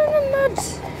 not in the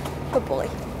mud. Good boy.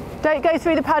 Don't go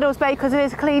through the puddles, babe, because it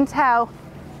is a clean tail.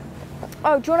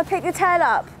 Oh, do you want to pick the tail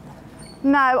up?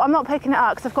 No, I'm not picking it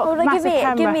up because I've got a massive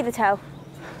camera. Give me the tail.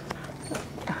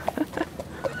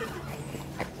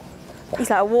 He's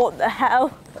like, what the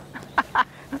hell?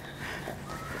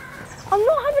 I'm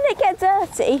not having it get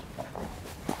dirty.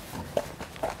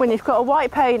 When you've got a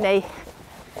white pony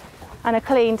and a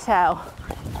clean tail.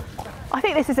 I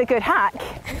think this is a good hack.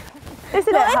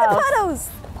 Isn't Not it, in Hal? the puddles.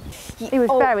 He was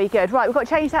very good. Right, we've got to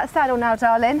change that saddle now,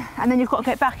 darling, and then you've got to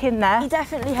get back in there. He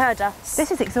definitely heard us.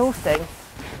 This is exhausting.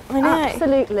 I know.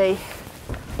 Absolutely.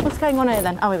 What's going on here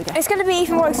then? Oh, here we go. It's going to be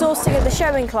even more exhausting at the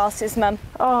showing classes, Mum.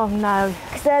 Oh, no.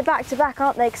 Because they're back to back,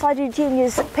 aren't they? Because I do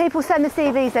juniors. People send the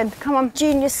CVs in. Come on.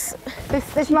 Juniors.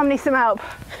 This mum needs some help.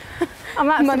 I'm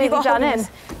absolutely done in.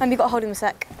 Mum, you've got to hold him a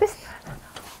sec.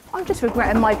 I'm just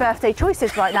regretting my birthday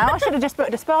choices right now. I should have just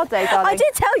booked a spa day, darling. I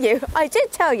did tell you. I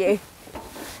did tell you.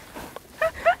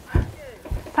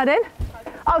 Pardon?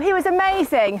 Oh, he was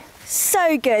amazing.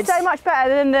 So good. So much better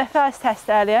than the first test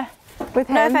earlier with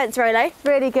him. No offence, Rolo.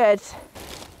 Really good.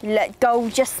 Look,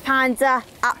 gorgeous Panda.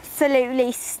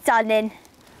 Absolutely stunning.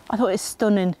 I thought it was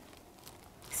stunning.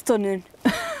 Stunning.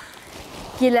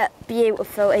 You look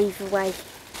beautiful either way.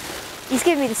 He's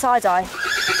giving me the side eye.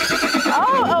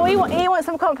 Oh, he wants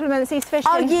some compliments. He's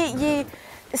fishing. Oh, you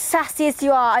sassy as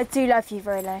you are, I do love you,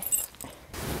 Rolo.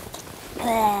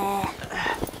 There.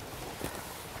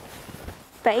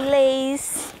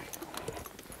 Baileys.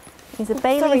 He's a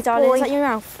Bailey's Sorry, darling, boy. is that your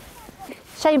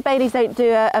mouth? Shame Baileys don't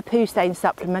do a poo stain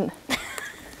supplement.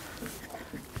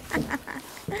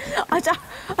 I don't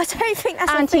think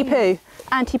that's a thing.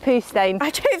 Anti-poo stain. I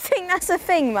don't think that's a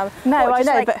thing, Mum. No, What, I just,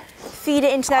 know, like, but feed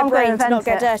it into their I'm gonna brain to not invent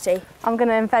get it. dirty. I'm going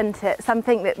to invent it.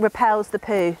 Something that repels the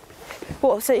poo.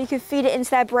 What, so you can feed it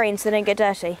into their brain so they don't get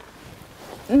dirty?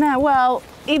 No, well,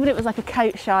 even if it was like a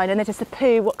coat shine and they're just a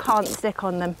poo, what can't stick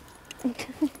on them.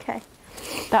 Okay.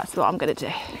 That's what I'm going to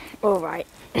do. All right.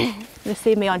 You'll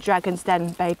see me on Dragon's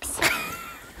Den, babes.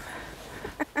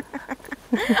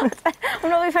 I'm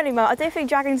not being funny, Mum. I don't think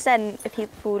Dragon's Den are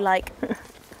people like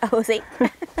a horsey.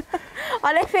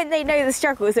 I don't think they know the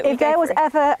struggles that we If there was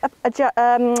ever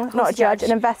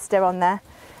an investor on there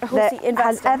that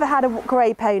has ever had a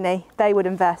grey pony, they would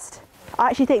invest. I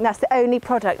actually think that's the only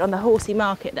product on the horsey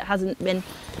market that hasn't been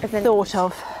thought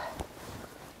of.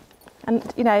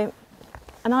 And you know,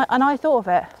 and I thought of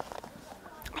it.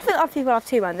 I think other people have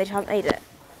too, man. They just haven't made it.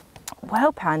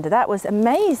 Well, Panda, that was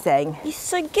amazing. He's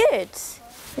so good.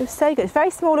 It was so good. It's a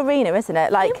very small arena, isn't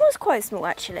it? Like, It was quite small,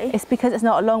 actually. it's because it's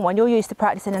not a long one. You're used to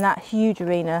practicing in that huge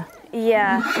arena.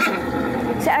 Yeah.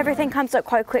 So everything comes up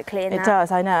quite quickly in It that.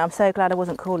 does, I know. I'm so glad I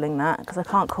wasn't calling that because I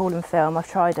can't call and film. I've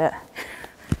tried it.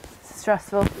 It's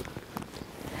stressful.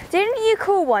 Didn't you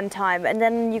call one time and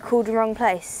then you called the wrong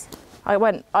place? I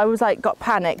was like, got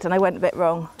panicked and I went a bit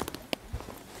wrong.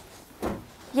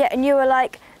 Yeah, and you were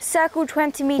like, circle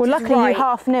 20 metres Well, luckily right. you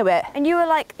half knew it. And you were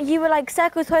like,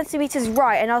 circle 20 metres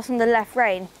right, and I was on the left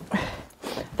rein.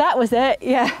 That was it,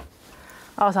 yeah.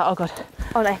 I was like, oh God.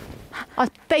 Oh no. I was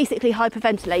basically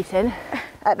hyperventilating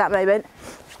at that moment.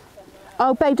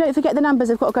 Oh, babe, don't forget the numbers.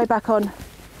 I've got to go back on.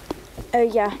 Oh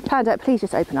yeah. Panda, please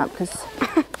just open up because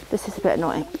this is a bit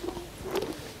annoying.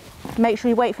 Make sure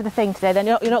you wait for the thing today, then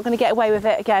you're not going to get away with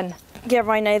it again. Yeah,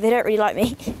 I know, they don't really like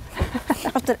me.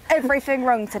 I've done everything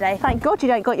wrong today. Thank God you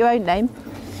don't got your own name.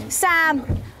 Sam,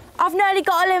 I've nearly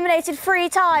got eliminated 3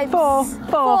 times.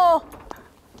 Four.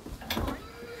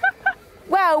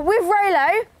 Well, with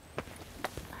Rolo,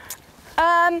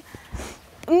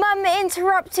 Mum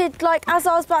interrupted, like, as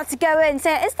I was about to go in,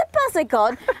 saying, "Is the buzzer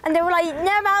gone?" And they were like,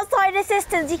 "No outside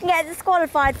assistance, you can get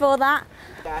disqualified for that."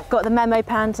 Got the memo,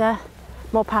 Panda.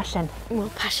 More passion. More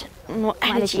passion, more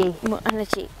energy,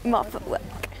 more footwork.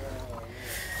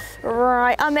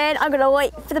 Right, I'm in. I'm going to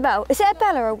wait for the bell. Is it a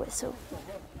bell or a whistle?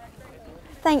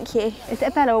 Thank you. Is it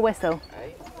a bell or a whistle?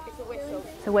 It's a whistle.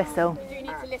 It's a whistle. You do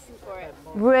need to listen for it.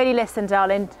 Really listen,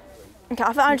 darling. Okay,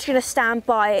 I think I'm just going to stand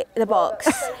by the box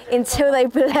until they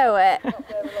blow it.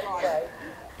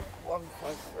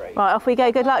 Right, off we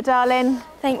go. Good luck, darling.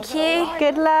 Thank you.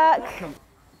 Good luck.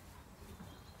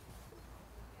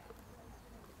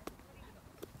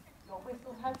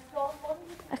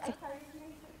 Okay.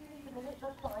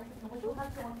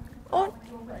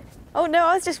 Oh no,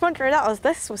 I was just wondering that was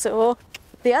this whistle or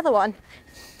the other one.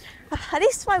 At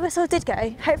least my whistle did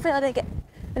go. Hopefully I don't get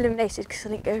eliminated because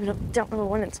I didn't go jump number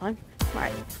 1 in time.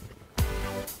 Right.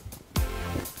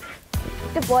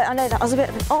 Good boy, I know that was a bit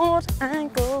of an odd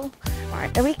angle.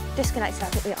 Right, are we disconnected? I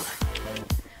think we are.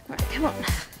 Right, come on.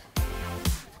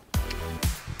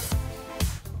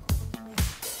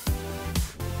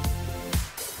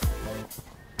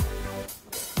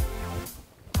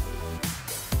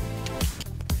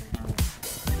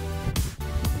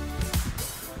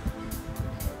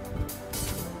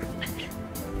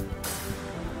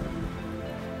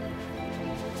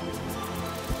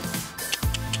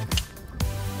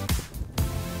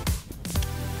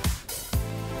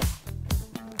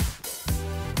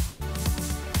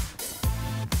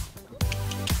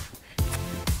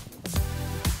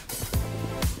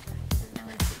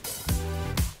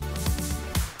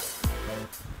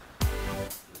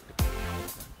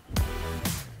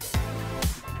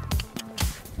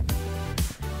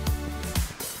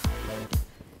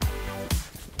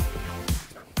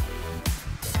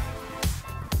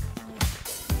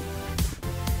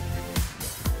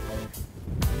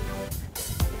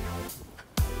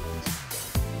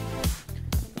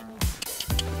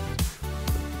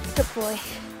 Good boy.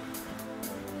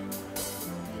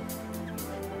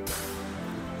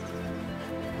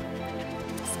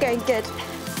 It's going good.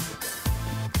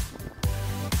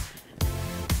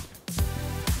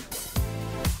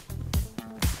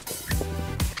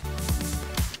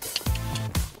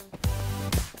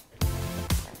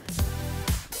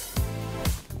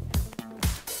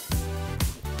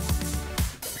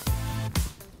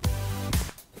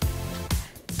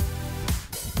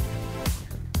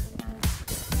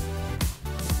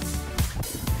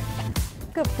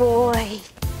 Good boy.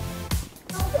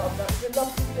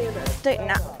 Don't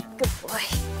know. Good boy.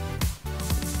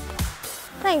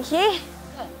 Thank you.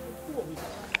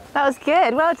 That was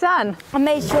good. Well done. I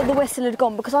made sure the whistle had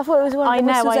gone because I thought it was one of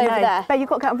the whistles over there. But you've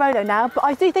got to get on Rolo now. But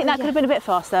I do think that could have been a bit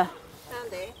faster.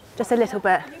 Just a little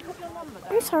bit.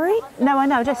 I'm sorry. No, I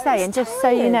know. Just saying. Just so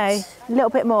you know. A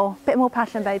little bit more. Bit more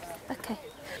passion, babes. Okay.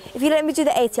 If you let me do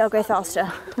the 80, I'll go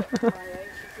faster.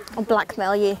 I'll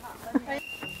blackmail you.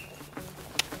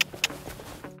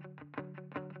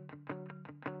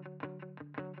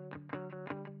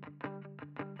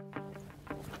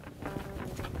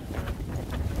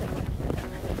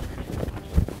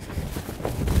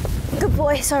 Good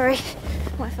boy, sorry.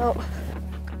 My fault.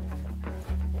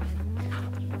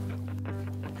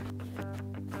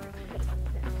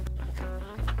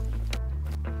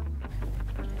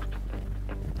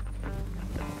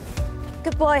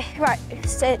 Good boy. Right,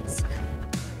 sit.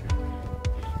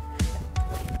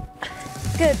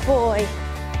 Good boy.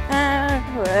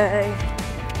 And away.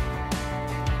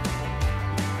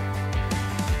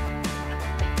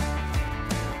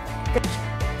 Good.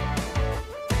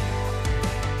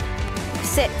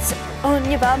 Sit on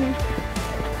your bum.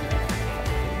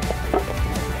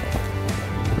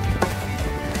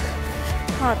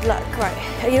 Hard luck.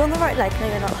 Right. Are you on the right leg? No,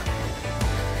 you're not.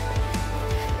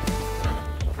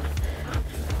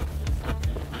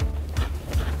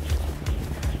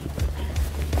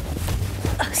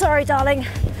 Sorry, darling.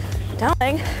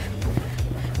 Darling.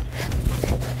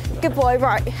 Good boy,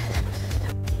 right.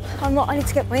 I need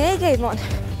to get my A game on.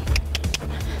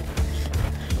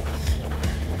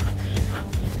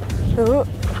 Ooh.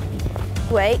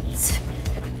 Wait.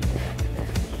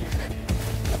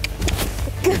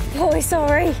 Good boy,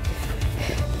 sorry.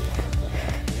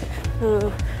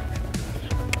 Ooh.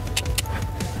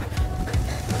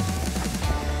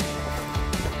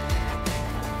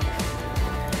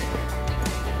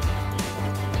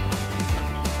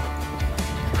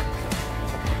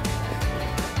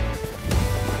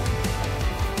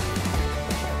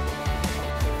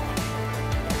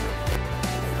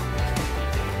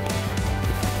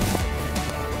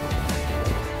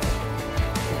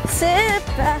 Sit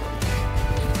back.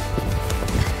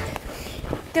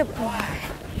 Good boy.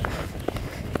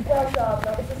 Well done,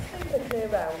 that was a super clear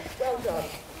round. Well done.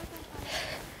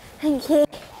 Thank you.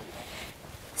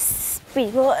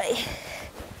 Speed boy.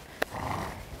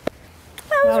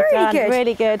 That was Well really done. good.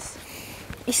 Really good.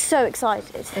 He's so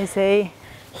excited. Is he?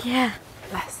 Yeah.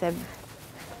 Bless him.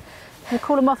 We'll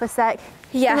call him off a sec.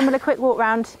 Yeah. Give him a quick walk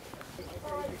round.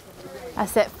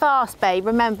 That's it. Fast, babe.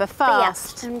 Remember,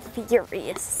 fast. Fast and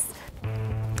furious.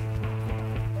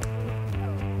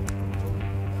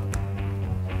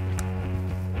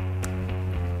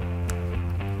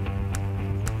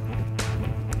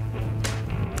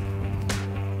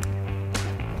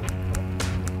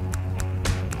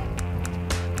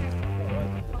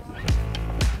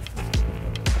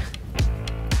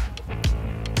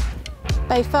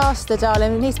 Babe, faster,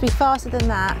 darling. It needs to be faster than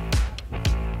that.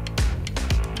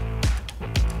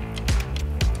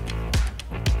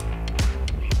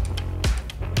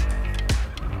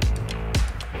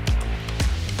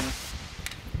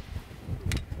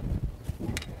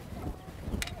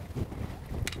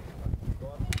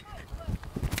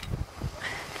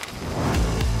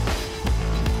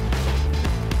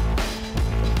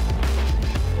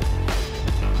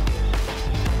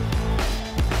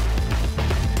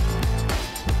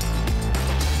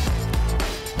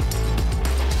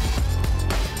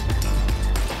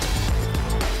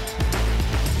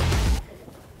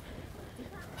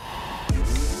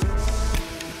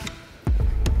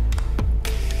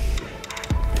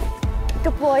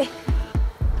 Good boy.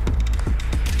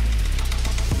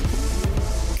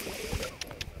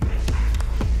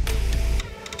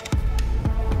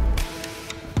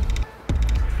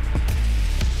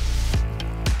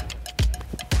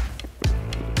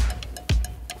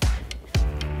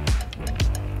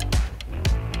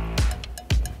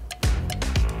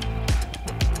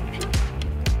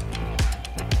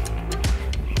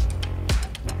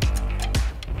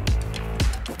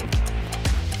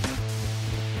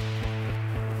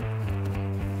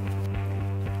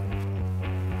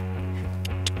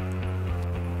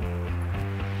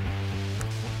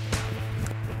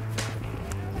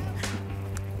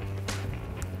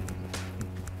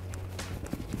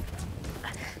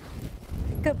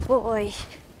 Good boy.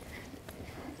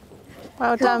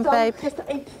 Well done, babe. Just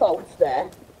a fault there.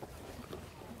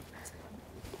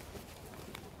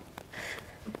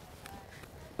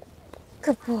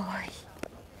 Good boy.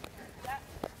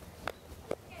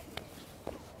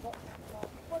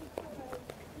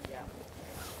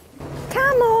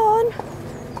 Come on.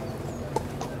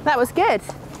 That was good.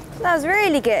 That was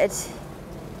really good.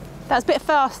 That was a bit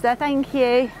faster, thank you.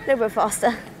 A little bit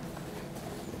faster.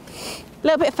 A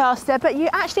little bit faster, but you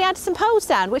actually added some poles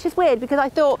down, which is weird because I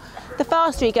thought the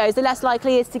faster he goes, the less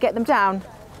likely he is to get them down.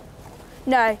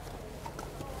 No.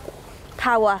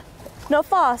 Power. Not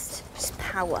fast, just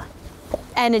power.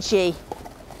 Energy.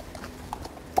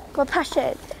 Got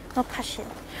passion. Not passion.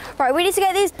 Right, we need to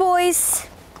get these boys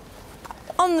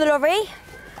on the lorry.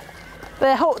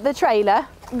 The trailer.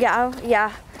 Yeah,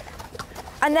 yeah.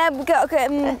 And then we've got to get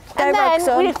their And rugs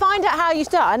then on. we find out how you've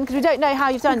done, because we don't know how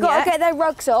you've done We've got yet. to get their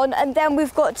rugs on, and then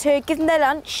we've got to give them their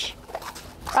lunch.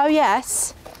 Oh,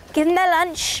 yes. Give them their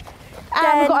lunch. And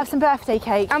then, we've got to have some birthday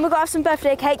cake. And we've got to have some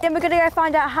birthday cake. Then we're going to go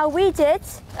find out how we did.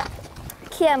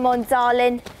 Come on,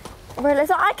 darling. I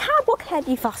realise I can't walk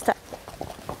any faster.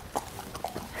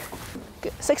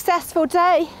 Successful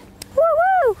day. Woo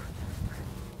woo!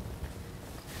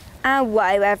 And whoa,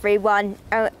 everyone.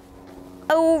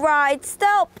 All right,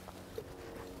 stop.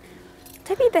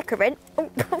 Don't be bickering. Oh,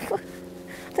 I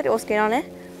don't know what's going on here.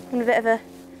 I'm a bit of a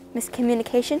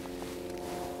miscommunication.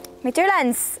 My dear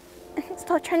lens,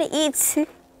 stop trying to eat.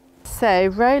 So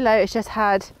Rolo has just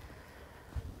had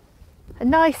a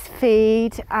nice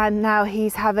feed and now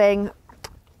he's having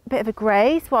a bit of a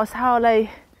graze whilst Harlow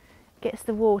gets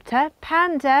the water.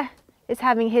 Panda is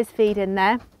having his feed in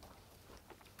there.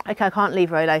 Okay, I can't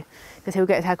leave Rolo because he'll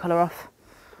get his hair collar off.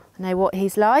 I know what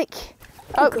he's like.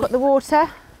 Oh, got the water.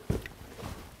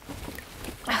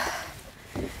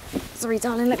 Sorry,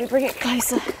 darling, let me bring it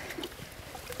closer.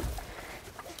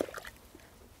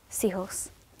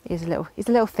 Seahorse. He's a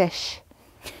little fish.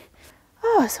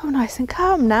 Oh, it's all nice and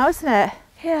calm now, isn't it?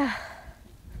 Yeah.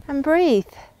 And breathe.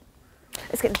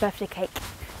 Let's get the birthday cake.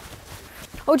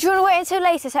 Or do you want to wait until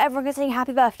later so everyone can sing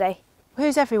happy birthday?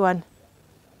 Who's everyone?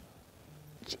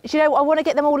 Do you know what? I want to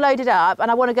get them all loaded up and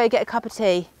I want to go get a cup of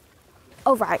tea.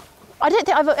 Oh, right. I don't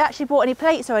think I've actually bought any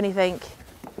plates or anything.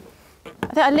 I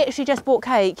think I literally just bought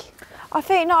cake. I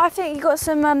think you got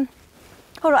some,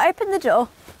 hold on, open the door.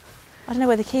 I don't know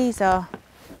where the keys are.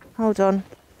 Hold on.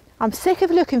 I'm sick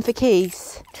of looking for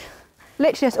keys.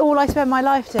 Literally, that's all I spend my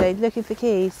life doing, looking for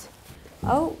keys.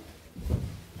 Oh.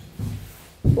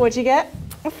 What'd you get?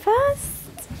 First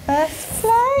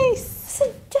place.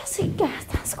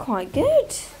 That's quite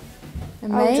good.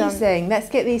 Amazing. Let's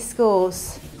get these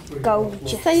scores.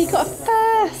 Gorgeous. So you got a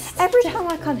first. Every time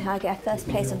I come here, I get a first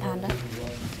place on Panda.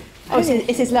 Oh,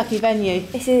 it's his lucky venue.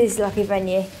 This is lucky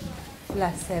venue.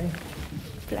 Bless him.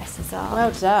 Bless his heart.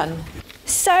 Well done.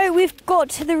 So we've got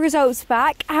the results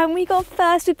back and we got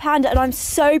first with Panda, and I'm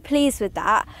so pleased with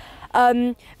that.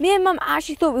 Me and Mum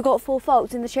actually thought we got 4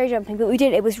 faults in the show jumping, but we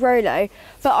didn't. It was Rolo.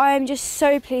 But I am just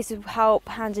so pleased with how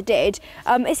Panda did.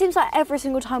 It seems like every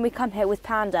single time we come here with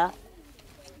Panda,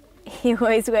 he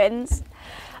always wins.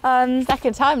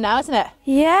 Second time now, isn't it?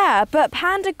 Yeah, but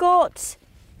Panda got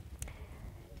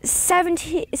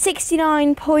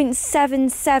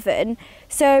 69.77.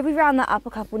 So we round that up a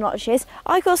couple notches.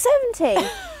 I got 70.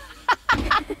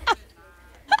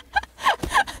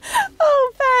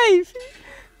 Oh, babe.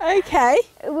 Okay.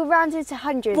 We'll round it to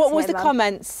hundreds. What was the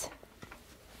comments?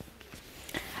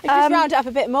 If you just round it up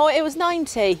a bit more, it was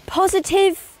 90.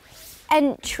 Positive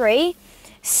entry,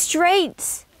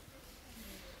 straight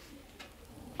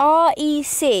REC. Why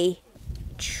do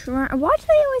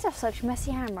they always have such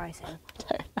messy handwriting?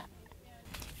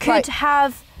 Could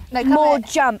have more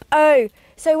jump. Oh,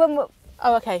 so when we're,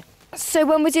 okay. So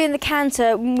when we're doing the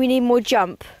canter, we need more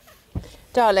jump.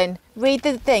 Darling, read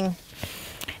the thing.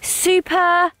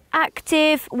 Super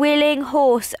active wheeling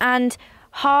horse and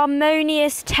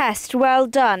harmonious test, well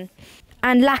done.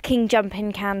 And lacking jump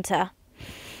in canter.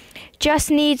 Just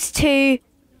needs to,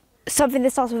 something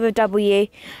that starts with a W,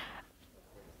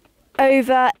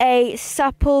 over a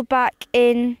supple back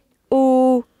in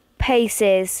all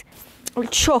paces.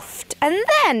 Chuffed. And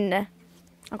then,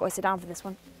 I've got to sit down for this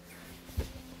one.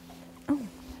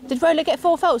 Did Rolo get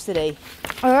 4 faults, did he?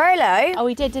 Rolo. Oh,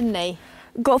 he did, didn't he?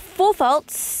 Got 4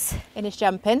 faults. In his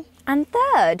jumping. And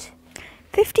third.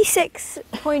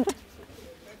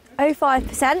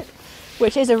 56.05%.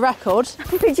 Which is a record.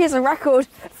 Which is a record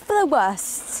for the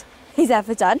worst he's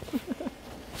ever done.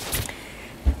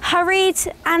 Hurried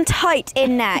and tight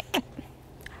in neck.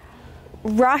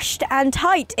 Rushed and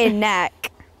tight in neck.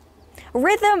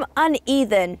 Rhythm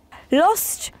uneven.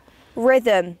 Lost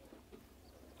rhythm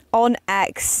on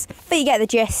X. But you get the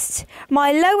gist.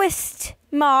 My lowest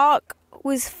mark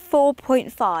was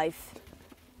 4.5.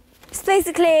 So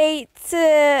basically,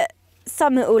 to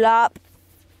sum it all up,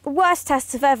 worst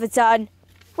test I've ever done.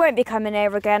 Won't be coming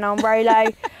here again on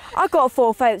Rolo. I got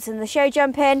 4 votes in the show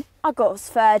jumping. I got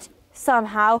third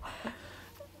somehow.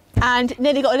 And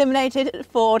nearly got eliminated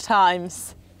 4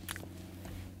 times.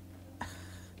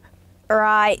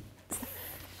 Right.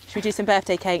 Should we do some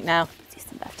birthday cake now? Do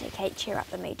some birthday cake, cheer up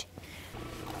the mood.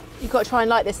 You've got to try and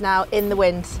light this now in the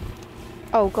wind.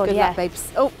 Oh God, Good yeah. luck,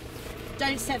 babes. Oh,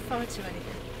 Don't set fire to anything.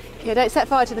 yeah, don't set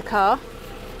fire to the car.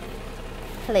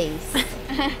 Please.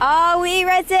 Are we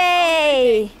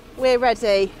ready? We're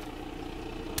ready.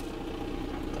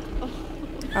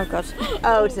 Oh God.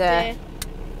 Oh dear.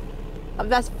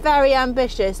 That's very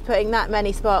ambitious, putting that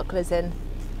many sparklers in.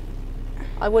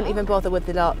 I wouldn't even bother with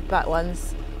the back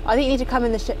ones. I think you need to come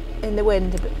in the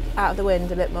wind, out of the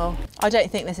wind a bit more. I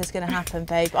don't think this is going to happen,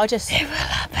 babe. It will happen.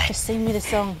 Just sing me the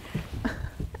song.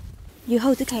 You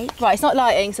hold the cake. Right, it's not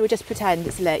lighting, so we'll just pretend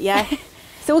it's lit, yeah?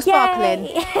 It's all sparkling.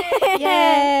 Yay!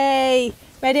 Yay!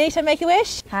 Ready to make a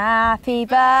wish? Happy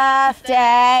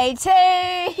birthday to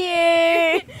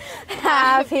you.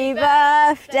 Happy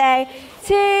birthday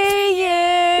to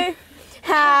you.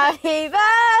 Happy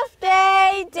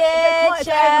birthday, dear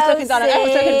Chelsea. Everyone's looking down.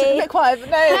 Everyone's looking a bit quiet, but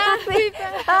no. Happy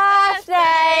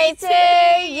birthday to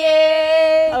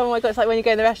you. Oh my God, it's like when you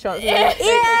go in the restaurants. Yay!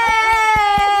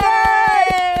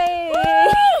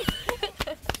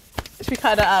 Should we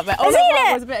cut that up? All I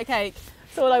want was a bit of cake.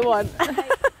 That's all I want.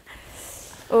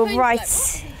 All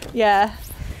right. Yeah.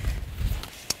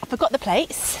 I forgot the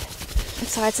plates. I'm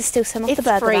sorry to steal some off It's the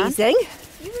burger van. freezing.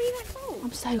 You really that cold?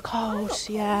 I'm so cold,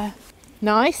 yeah.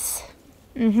 Nice.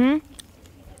 Mm-hmm.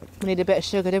 We need a bit of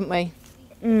sugar, didn't we?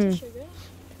 Sugar.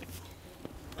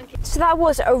 So that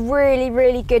was a really,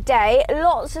 really good day.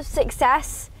 Lots of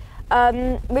success.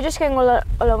 We're just going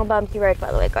along a bumpy road,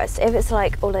 by the way, guys. If it's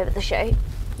like all over the show,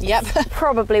 Yep.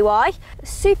 probably why.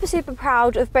 Super, super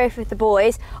proud of both of the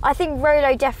boys. I think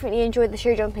Rolo definitely enjoyed the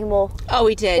show jumping more Oh,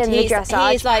 he did. than the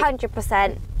dressage. He's like,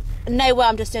 100%. no way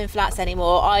I'm just doing flats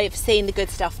anymore. I've seen the good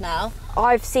stuff now.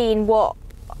 I've seen what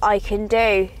I can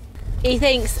do. He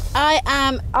thinks, I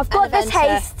am I've got an the inventor.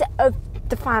 taste of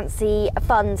the fancy,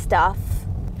 fun stuff.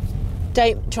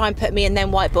 Don't try and put me in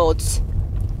them whiteboards.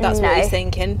 That's what No. he's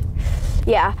thinking.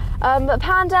 Yeah. But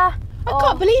Panda... I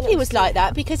can't believe he was like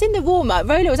that, because in the warm-up,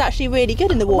 Rolo was actually really good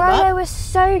in the warm-up. Rolo was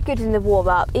so good in the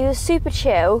warm-up. He was super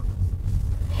chill.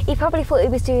 He probably thought he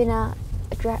was doing a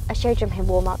show jumping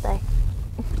warm-up though.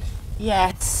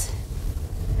 Yes.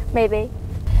 Maybe.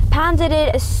 Panda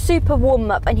did a super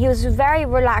warm-up and he was very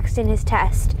relaxed in his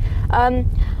test. I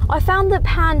found that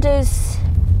Panda's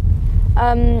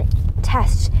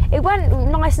test, it went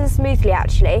nice and smoothly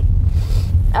actually.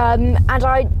 And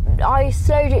I I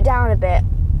slowed it down a bit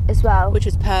as well. which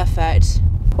was perfect.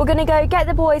 We're gonna go get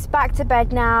the boys back to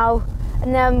bed now,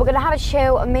 and then we're gonna have a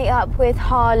chill and meet up with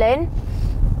Harlan.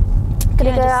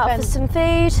 Gonna go out for some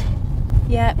food.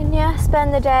 Yeah. And yeah,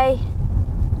 spend the day.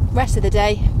 Rest of the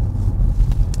day.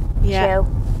 Yeah. Chill.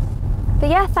 But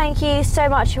yeah, thank you so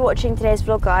much for watching today's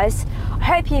vlog, guys. I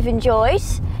hope you've enjoyed.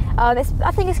 I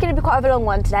think it's going to be quite a long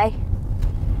one today.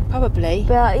 Probably.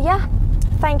 But yeah,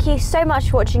 thank you so much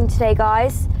for watching today,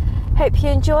 guys. Hope you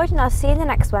enjoyed, and I'll see you in the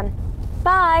next one.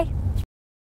 Bye.